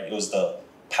 right? It was the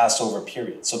Passover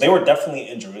period. So they were definitely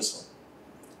in Jerusalem.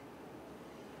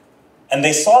 And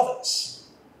they saw this.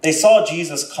 They saw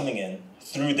Jesus coming in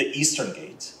through the Eastern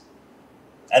Gate.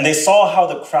 And they saw how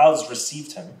the crowds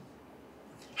received him,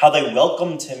 how they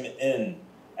welcomed him in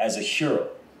as a hero.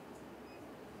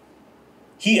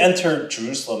 He entered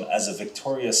Jerusalem as a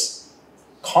victorious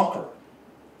conqueror,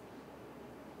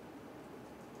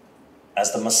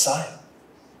 as the Messiah.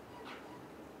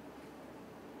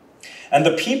 And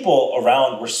the people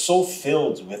around were so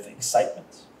filled with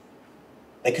excitement.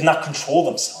 They could not control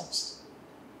themselves.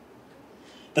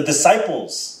 The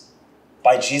disciples,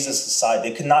 by Jesus' side,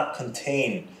 they could not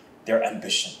contain their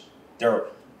ambition, their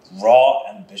raw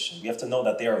ambition. We have to know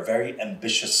that they are very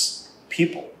ambitious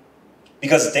people,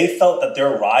 because they felt that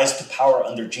their rise to power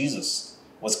under Jesus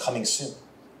was coming soon.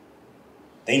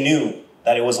 They knew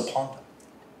that it was upon them.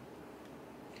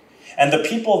 And the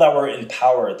people that were in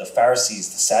power, the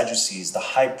Pharisees, the Sadducees, the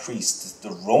high priests,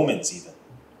 the Romans even,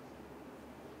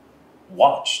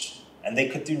 watched, and they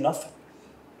could do nothing.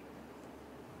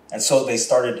 And so they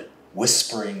started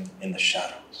whispering in the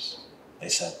shadows. They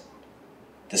said,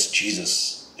 this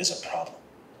Jesus is a problem.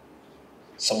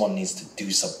 Someone needs to do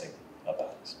something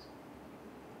about it.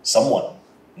 Someone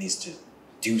needs to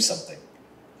do something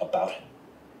about him.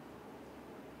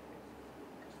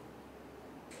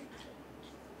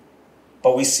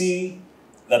 But we see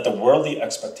that the worldly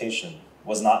expectation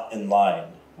was not in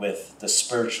line with the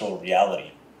spiritual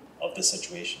reality of the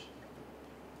situation.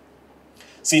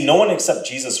 See, no one except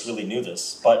Jesus really knew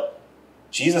this, but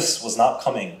Jesus was not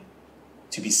coming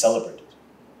to be celebrated.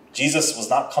 Jesus was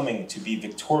not coming to be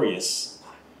victorious,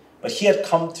 but he had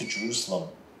come to Jerusalem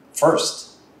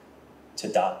first to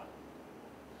die,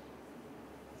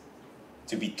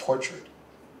 to be tortured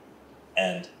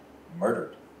and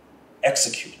murdered,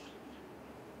 executed.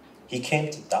 He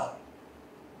came to die.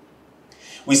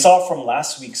 We saw from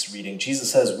last week's reading,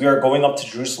 Jesus says, we are going up to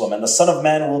Jerusalem, and the Son of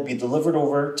Man will be delivered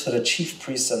over to the chief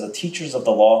priests and the teachers of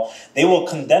the law. They will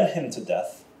condemn him to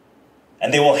death,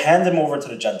 and they will hand him over to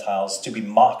the Gentiles to be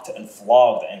mocked and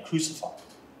flogged and crucified.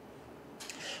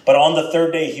 But on the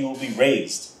third day, he will be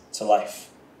raised to life.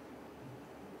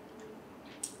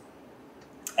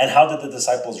 And how did the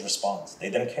disciples respond? They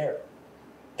didn't care.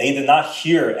 They did not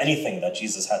hear anything that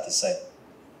Jesus had to say.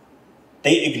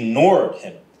 They ignored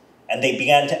him, and they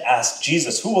began to ask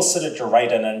Jesus, who will sit at your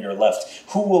right and on your left?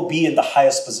 Who will be in the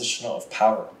highest position of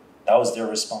power? That was their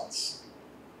response.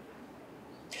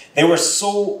 They were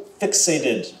so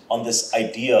fixated on this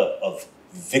idea of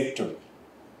victory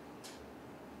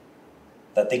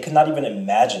that they could not even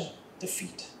imagine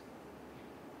defeat.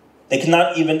 They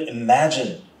cannot even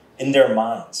imagine in their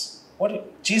minds.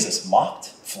 Jesus mocked,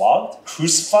 flogged,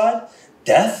 crucified,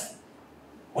 death?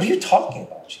 What are you talking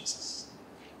about, Jesus?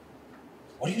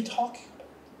 What are you talking about?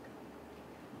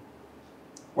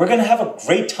 We're going to have a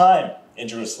great time in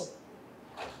Jerusalem.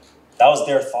 That was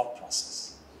their thought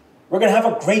process. We're going to have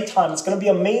a great time. It's going to be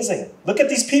amazing. Look at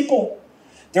these people.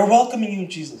 They're welcoming you,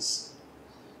 Jesus.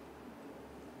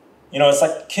 You know, it's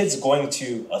like kids going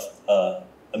to a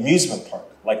amusement park,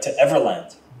 like to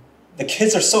Everland. The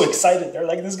kids are so excited. They're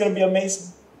like, this is going to be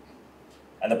amazing.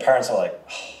 And the parents are like,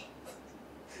 oh,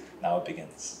 now it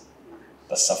begins.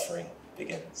 The suffering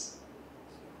begins.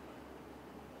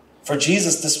 For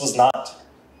Jesus, this was not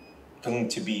going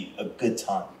to be a good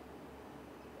time.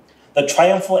 The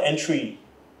triumphal entry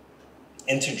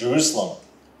into Jerusalem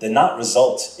did not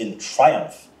result in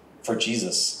triumph for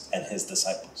Jesus and his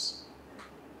disciples.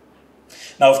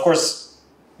 Now, of course,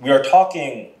 we are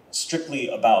talking strictly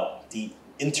about the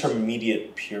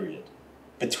intermediate period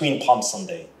between Palm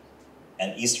Sunday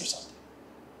and Easter Sunday,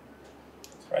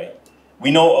 right? We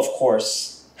know, of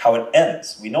course, how it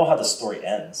ends. We know how the story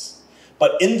ends.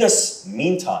 But in this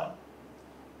meantime,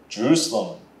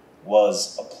 Jerusalem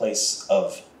was a place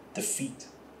of defeat.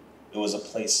 It was a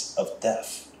place of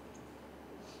death.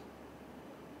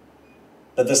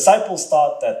 The disciples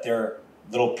thought that their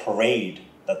little parade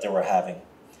that they were having,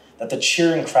 that the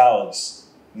cheering crowds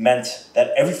meant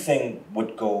that everything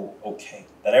would go okay,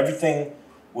 that everything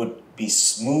would be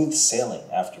smooth sailing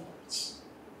afterwards.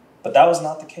 But that was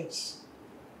not the case.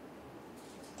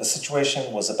 The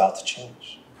situation was about to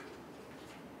change.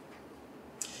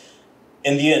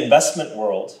 In the investment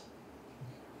world,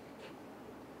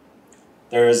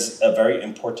 there is a very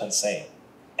important saying.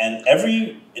 And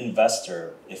every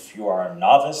investor, if you are a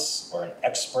novice or an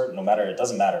expert, no matter, it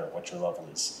doesn't matter what your level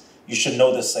is, you should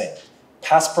know this saying.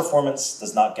 Past performance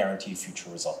does not guarantee future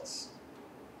results.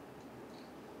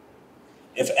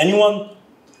 If anyone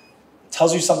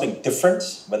tells you something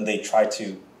different when they try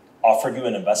to offer you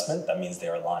an investment, that means they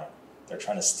are lying. They're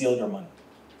trying to steal your money.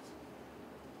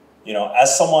 You know,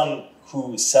 as someone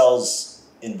who sells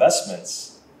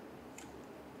investments,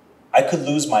 I could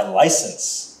lose my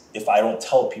license if I don't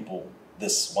tell people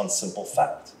this one simple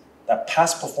fact, that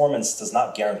past performance does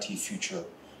not guarantee future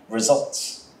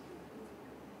results.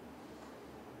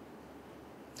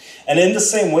 And in the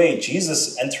same way,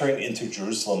 Jesus entering into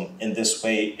Jerusalem in this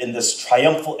way, in this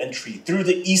triumphal entry through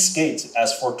the east gate,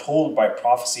 as foretold by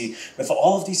prophecy, with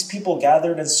all of these people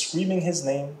gathered and screaming his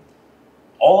name,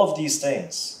 all of these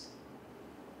things,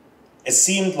 it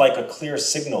seemed like a clear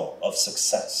signal of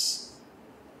success,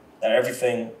 that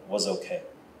everything was okay.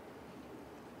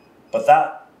 But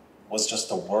that was just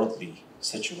a worldly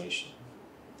situation.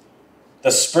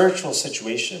 The spiritual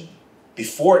situation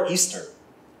before Easter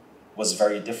was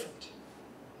very different.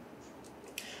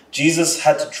 Jesus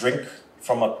had to drink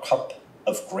from a cup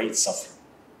of great suffering.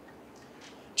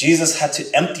 Jesus had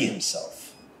to empty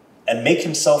himself and make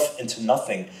himself into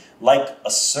nothing, like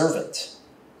a servant,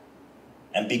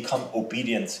 and become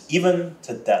obedient even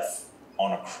to death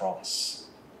on a cross.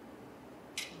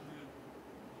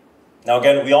 Now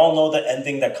again, we all know the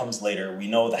ending that comes later. We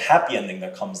know the happy ending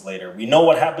that comes later. We know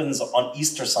what happens on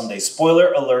Easter Sunday.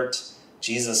 Spoiler alert,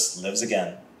 Jesus lives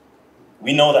again.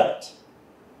 We know that.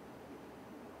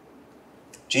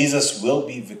 Jesus will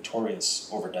be victorious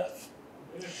over death.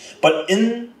 But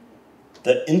in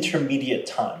the intermediate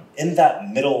time, in that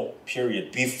middle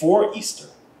period before Easter,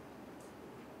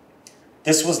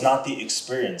 this was not the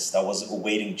experience that was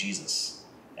awaiting Jesus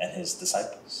and his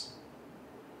disciples.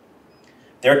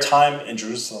 Their time in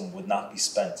Jerusalem would not be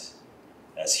spent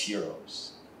as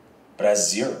heroes, but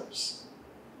as zeros.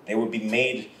 They would be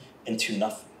made into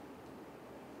nothing.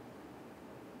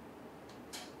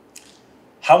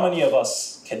 How many of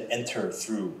us can enter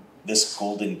through this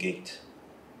golden gate,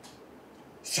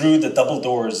 through the double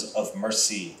doors of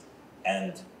mercy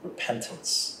and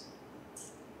repentance?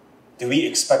 Do we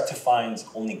expect to find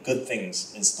only good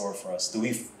things in store for us? Do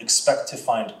we expect to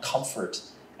find comfort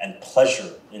and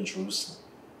pleasure in Jerusalem?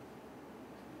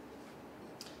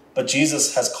 But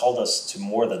Jesus has called us to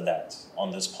more than that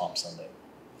on this Palm Sunday.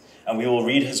 And we will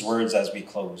read his words as we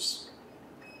close.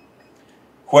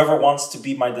 Whoever wants to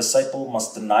be my disciple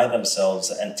must deny themselves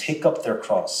and take up their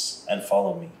cross and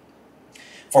follow me.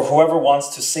 For whoever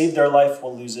wants to save their life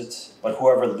will lose it, but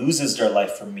whoever loses their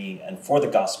life for me and for the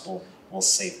gospel will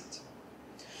save it.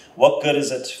 What good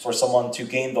is it for someone to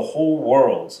gain the whole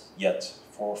world, yet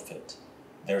forfeit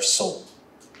their soul?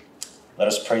 Let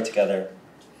us pray together.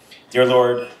 Dear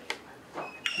Lord,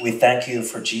 we thank you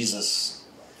for Jesus,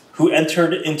 who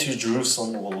entered into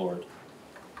Jerusalem, O Lord.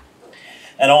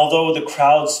 And although the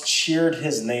crowds cheered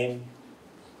his name,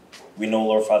 we know,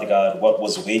 Lord Father God, what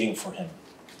was waiting for him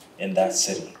in that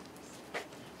city.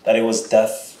 That it was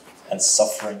death and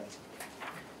suffering.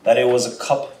 That it was a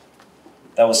cup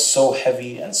that was so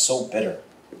heavy and so bitter.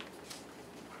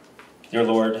 Dear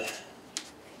Lord,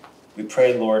 we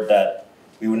pray, Lord, that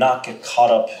we would not get caught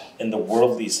up in the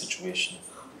worldly situation.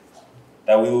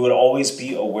 That we would always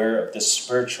be aware of the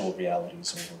spiritual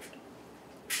realities, O Lord.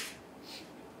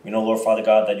 We know, Lord Father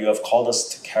God, that you have called us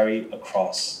to carry a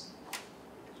cross,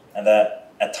 and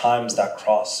that at times that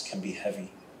cross can be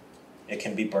heavy. It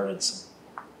can be burdensome.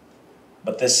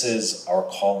 But this is our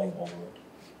calling, O Lord,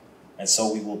 and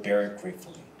so we will bear it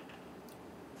gratefully.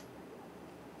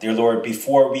 Dear Lord,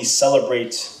 before we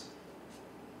celebrate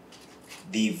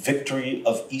the victory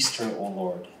of Easter, O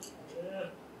Lord,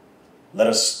 let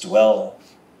us dwell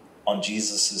on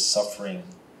Jesus' suffering,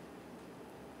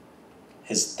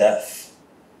 his death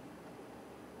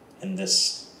in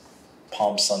this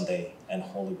Palm Sunday and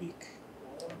Holy Week.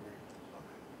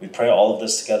 We pray all of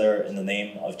this together in the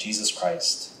name of Jesus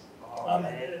Christ.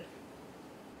 Amen.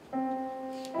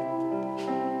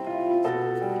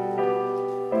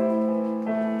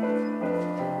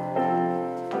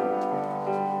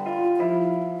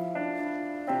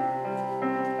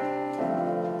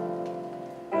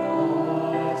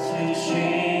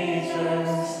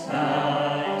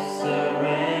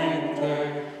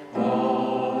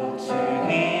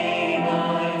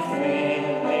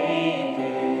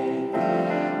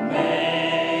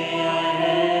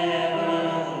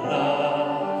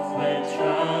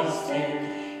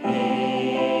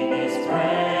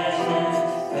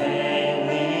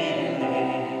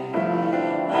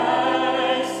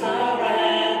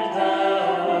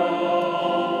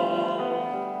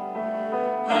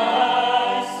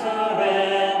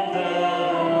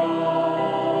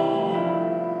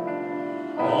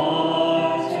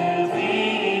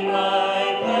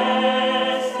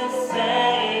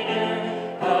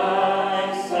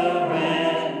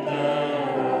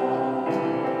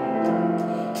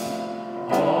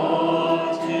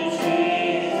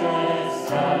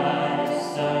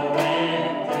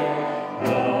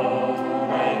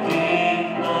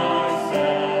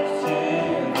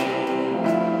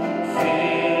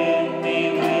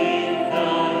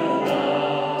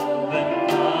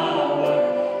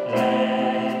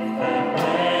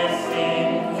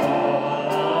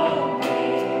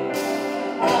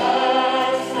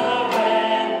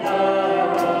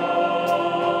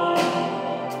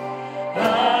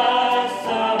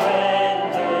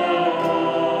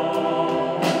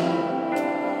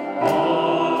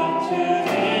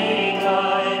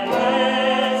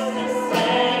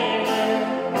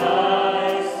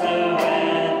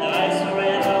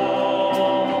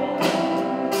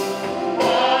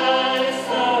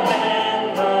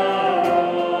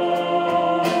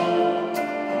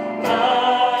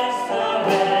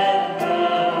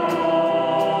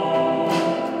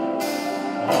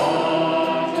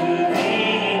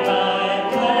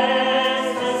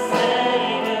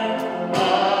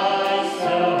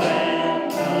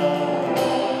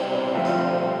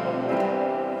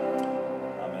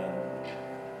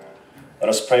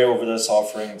 Pray over this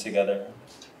offering together.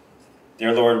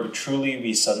 Dear Lord,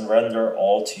 we surrender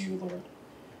all to you, Lord.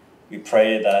 We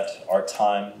pray that our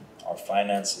time, our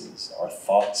finances, our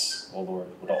thoughts, O Lord,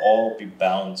 would all be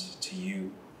bound to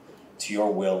you, to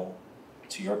your will,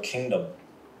 to your kingdom.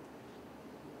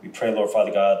 We pray, Lord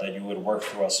Father God, that you would work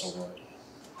through us, O Lord,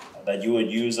 that you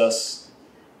would use us,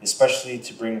 especially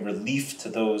to bring relief to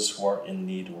those who are in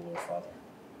need, O Lord Father.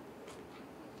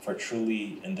 For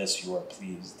truly in this you are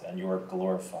pleased and you are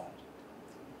glorified.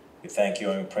 We thank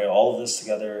you and we pray all of this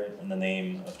together in the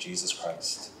name of Jesus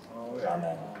Christ.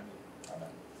 Amen. Amen.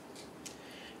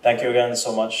 Thank you again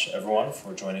so much, everyone,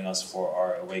 for joining us for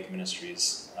our Awake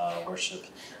Ministries worship.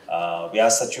 We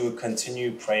ask that you would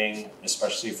continue praying,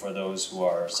 especially for those who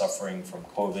are suffering from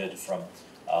COVID, from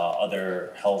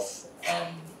other health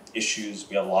issues.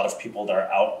 We have a lot of people that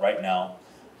are out right now,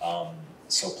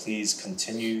 so please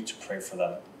continue to pray for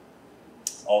them.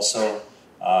 Also,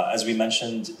 as we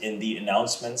mentioned in the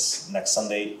announcements, next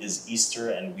Sunday is Easter,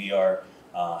 and we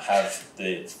have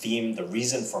the theme, the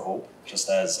reason for hope, just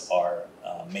as our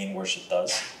main worship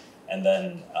does. And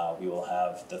then we will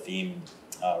have the theme,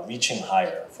 reaching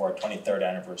higher, for our 23rd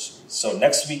anniversary. So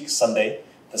next week, Sunday,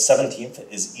 the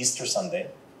 17th, is Easter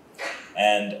Sunday.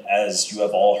 And as you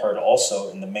have all heard also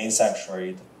in the main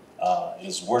sanctuary, it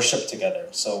is worship together.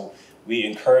 So we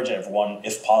encourage everyone,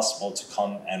 if possible, to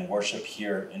come and worship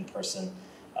here in person.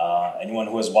 Anyone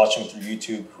who is watching through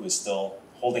YouTube who is still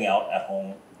holding out at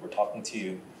home, we're talking to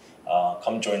you.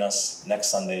 come join us next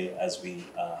Sunday as we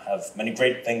have many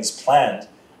great things planned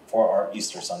for our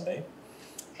Easter Sunday.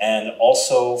 And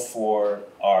also for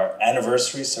our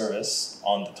anniversary service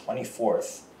on the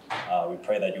 24th, we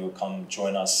pray that you will come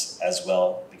join us as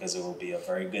well, because it will be a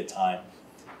very good time.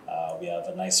 We have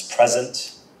a nice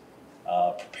present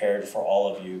prepared for all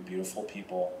of you, beautiful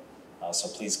people. So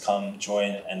please come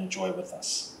join and enjoy with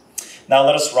us. Now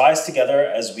let us rise together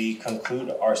as we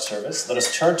conclude our service. Let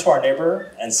us turn to our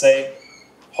neighbor and say,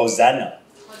 Hosanna.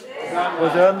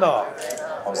 Hosanna.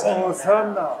 Hosanna.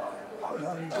 Hosanna.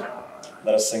 Hosanna.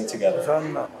 Let us sing together.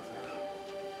 Hosanna.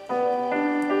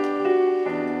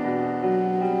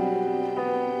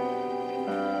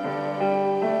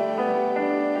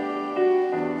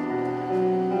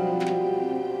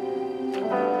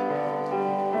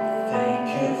 Thank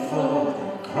you for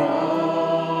the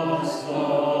cross,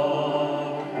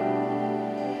 Lord.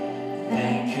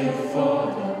 Thank you for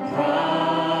the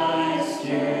price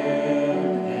you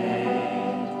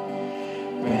paid,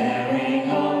 bearing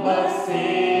all my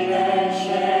sin and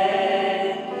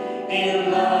shame.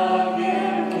 In love you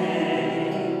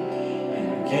came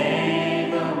and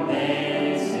gave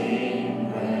amazing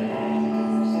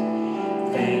grace.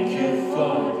 Thank you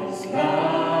for this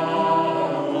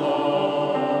love,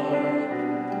 Lord.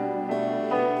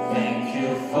 Thank you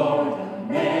for the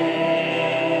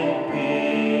name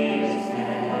His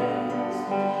hands.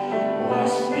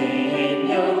 Wash me in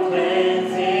your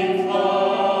cleansing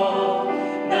flow.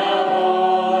 Now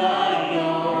all I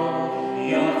know,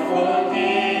 your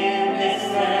forgiveness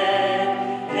and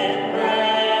embrace.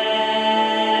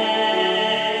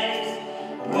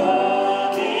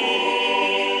 Worthy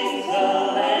is the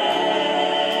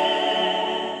Lamb,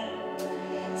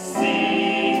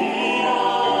 seated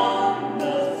on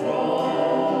the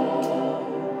throne.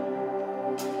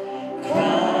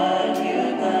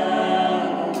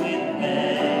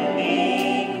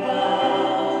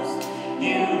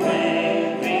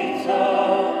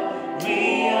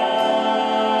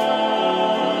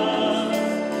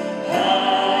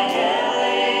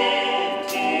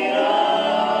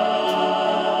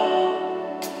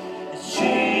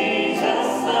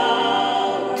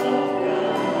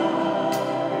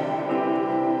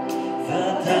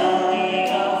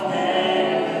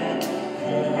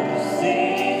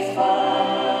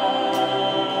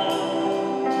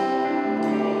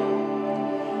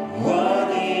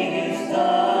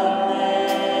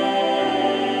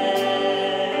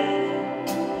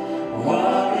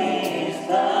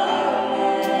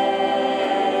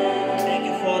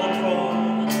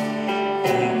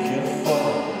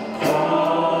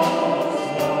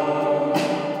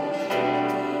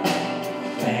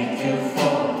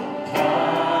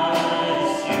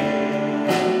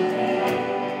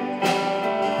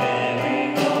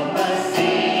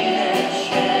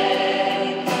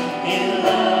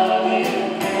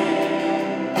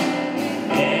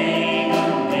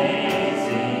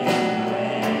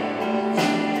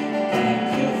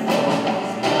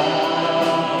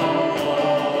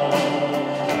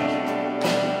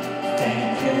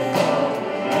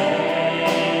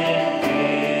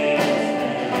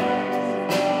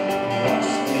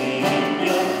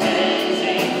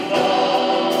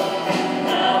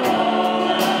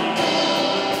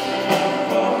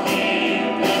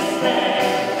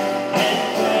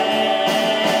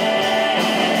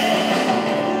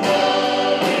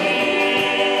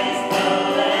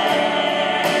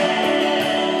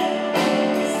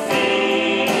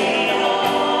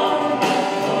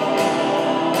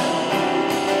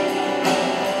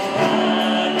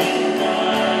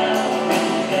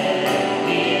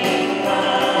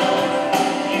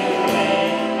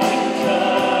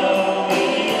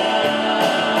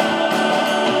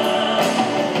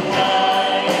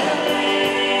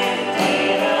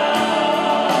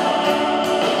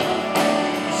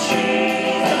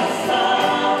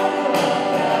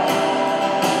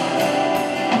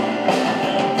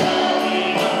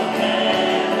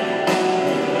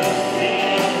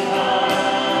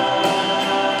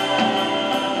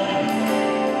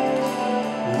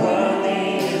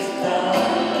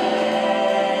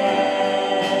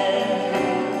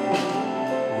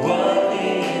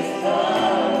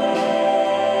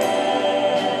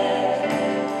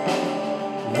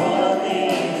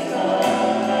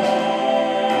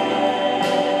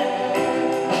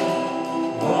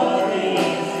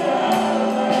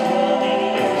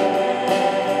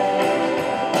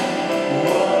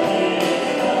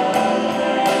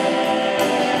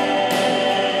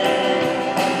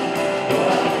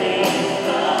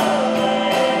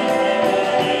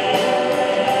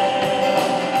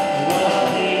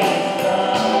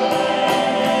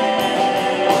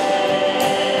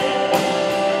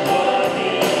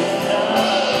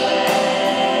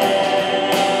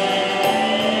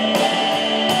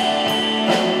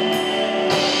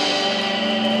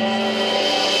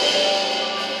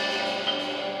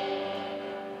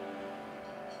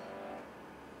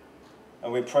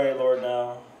 pray, Lord,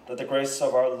 now that the grace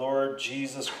of our Lord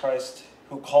Jesus Christ,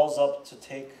 who calls up to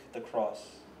take the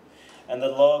cross, and the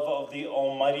love of the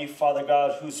Almighty Father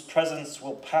God, whose presence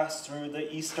will pass through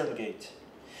the eastern gate,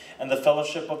 and the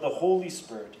fellowship of the Holy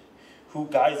Spirit, who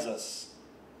guides us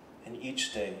in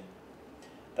each day,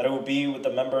 that it will be with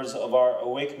the members of our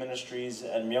Awake Ministries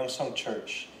and Myungsung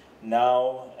Church,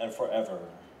 now and forever.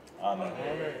 Amen.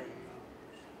 아멘.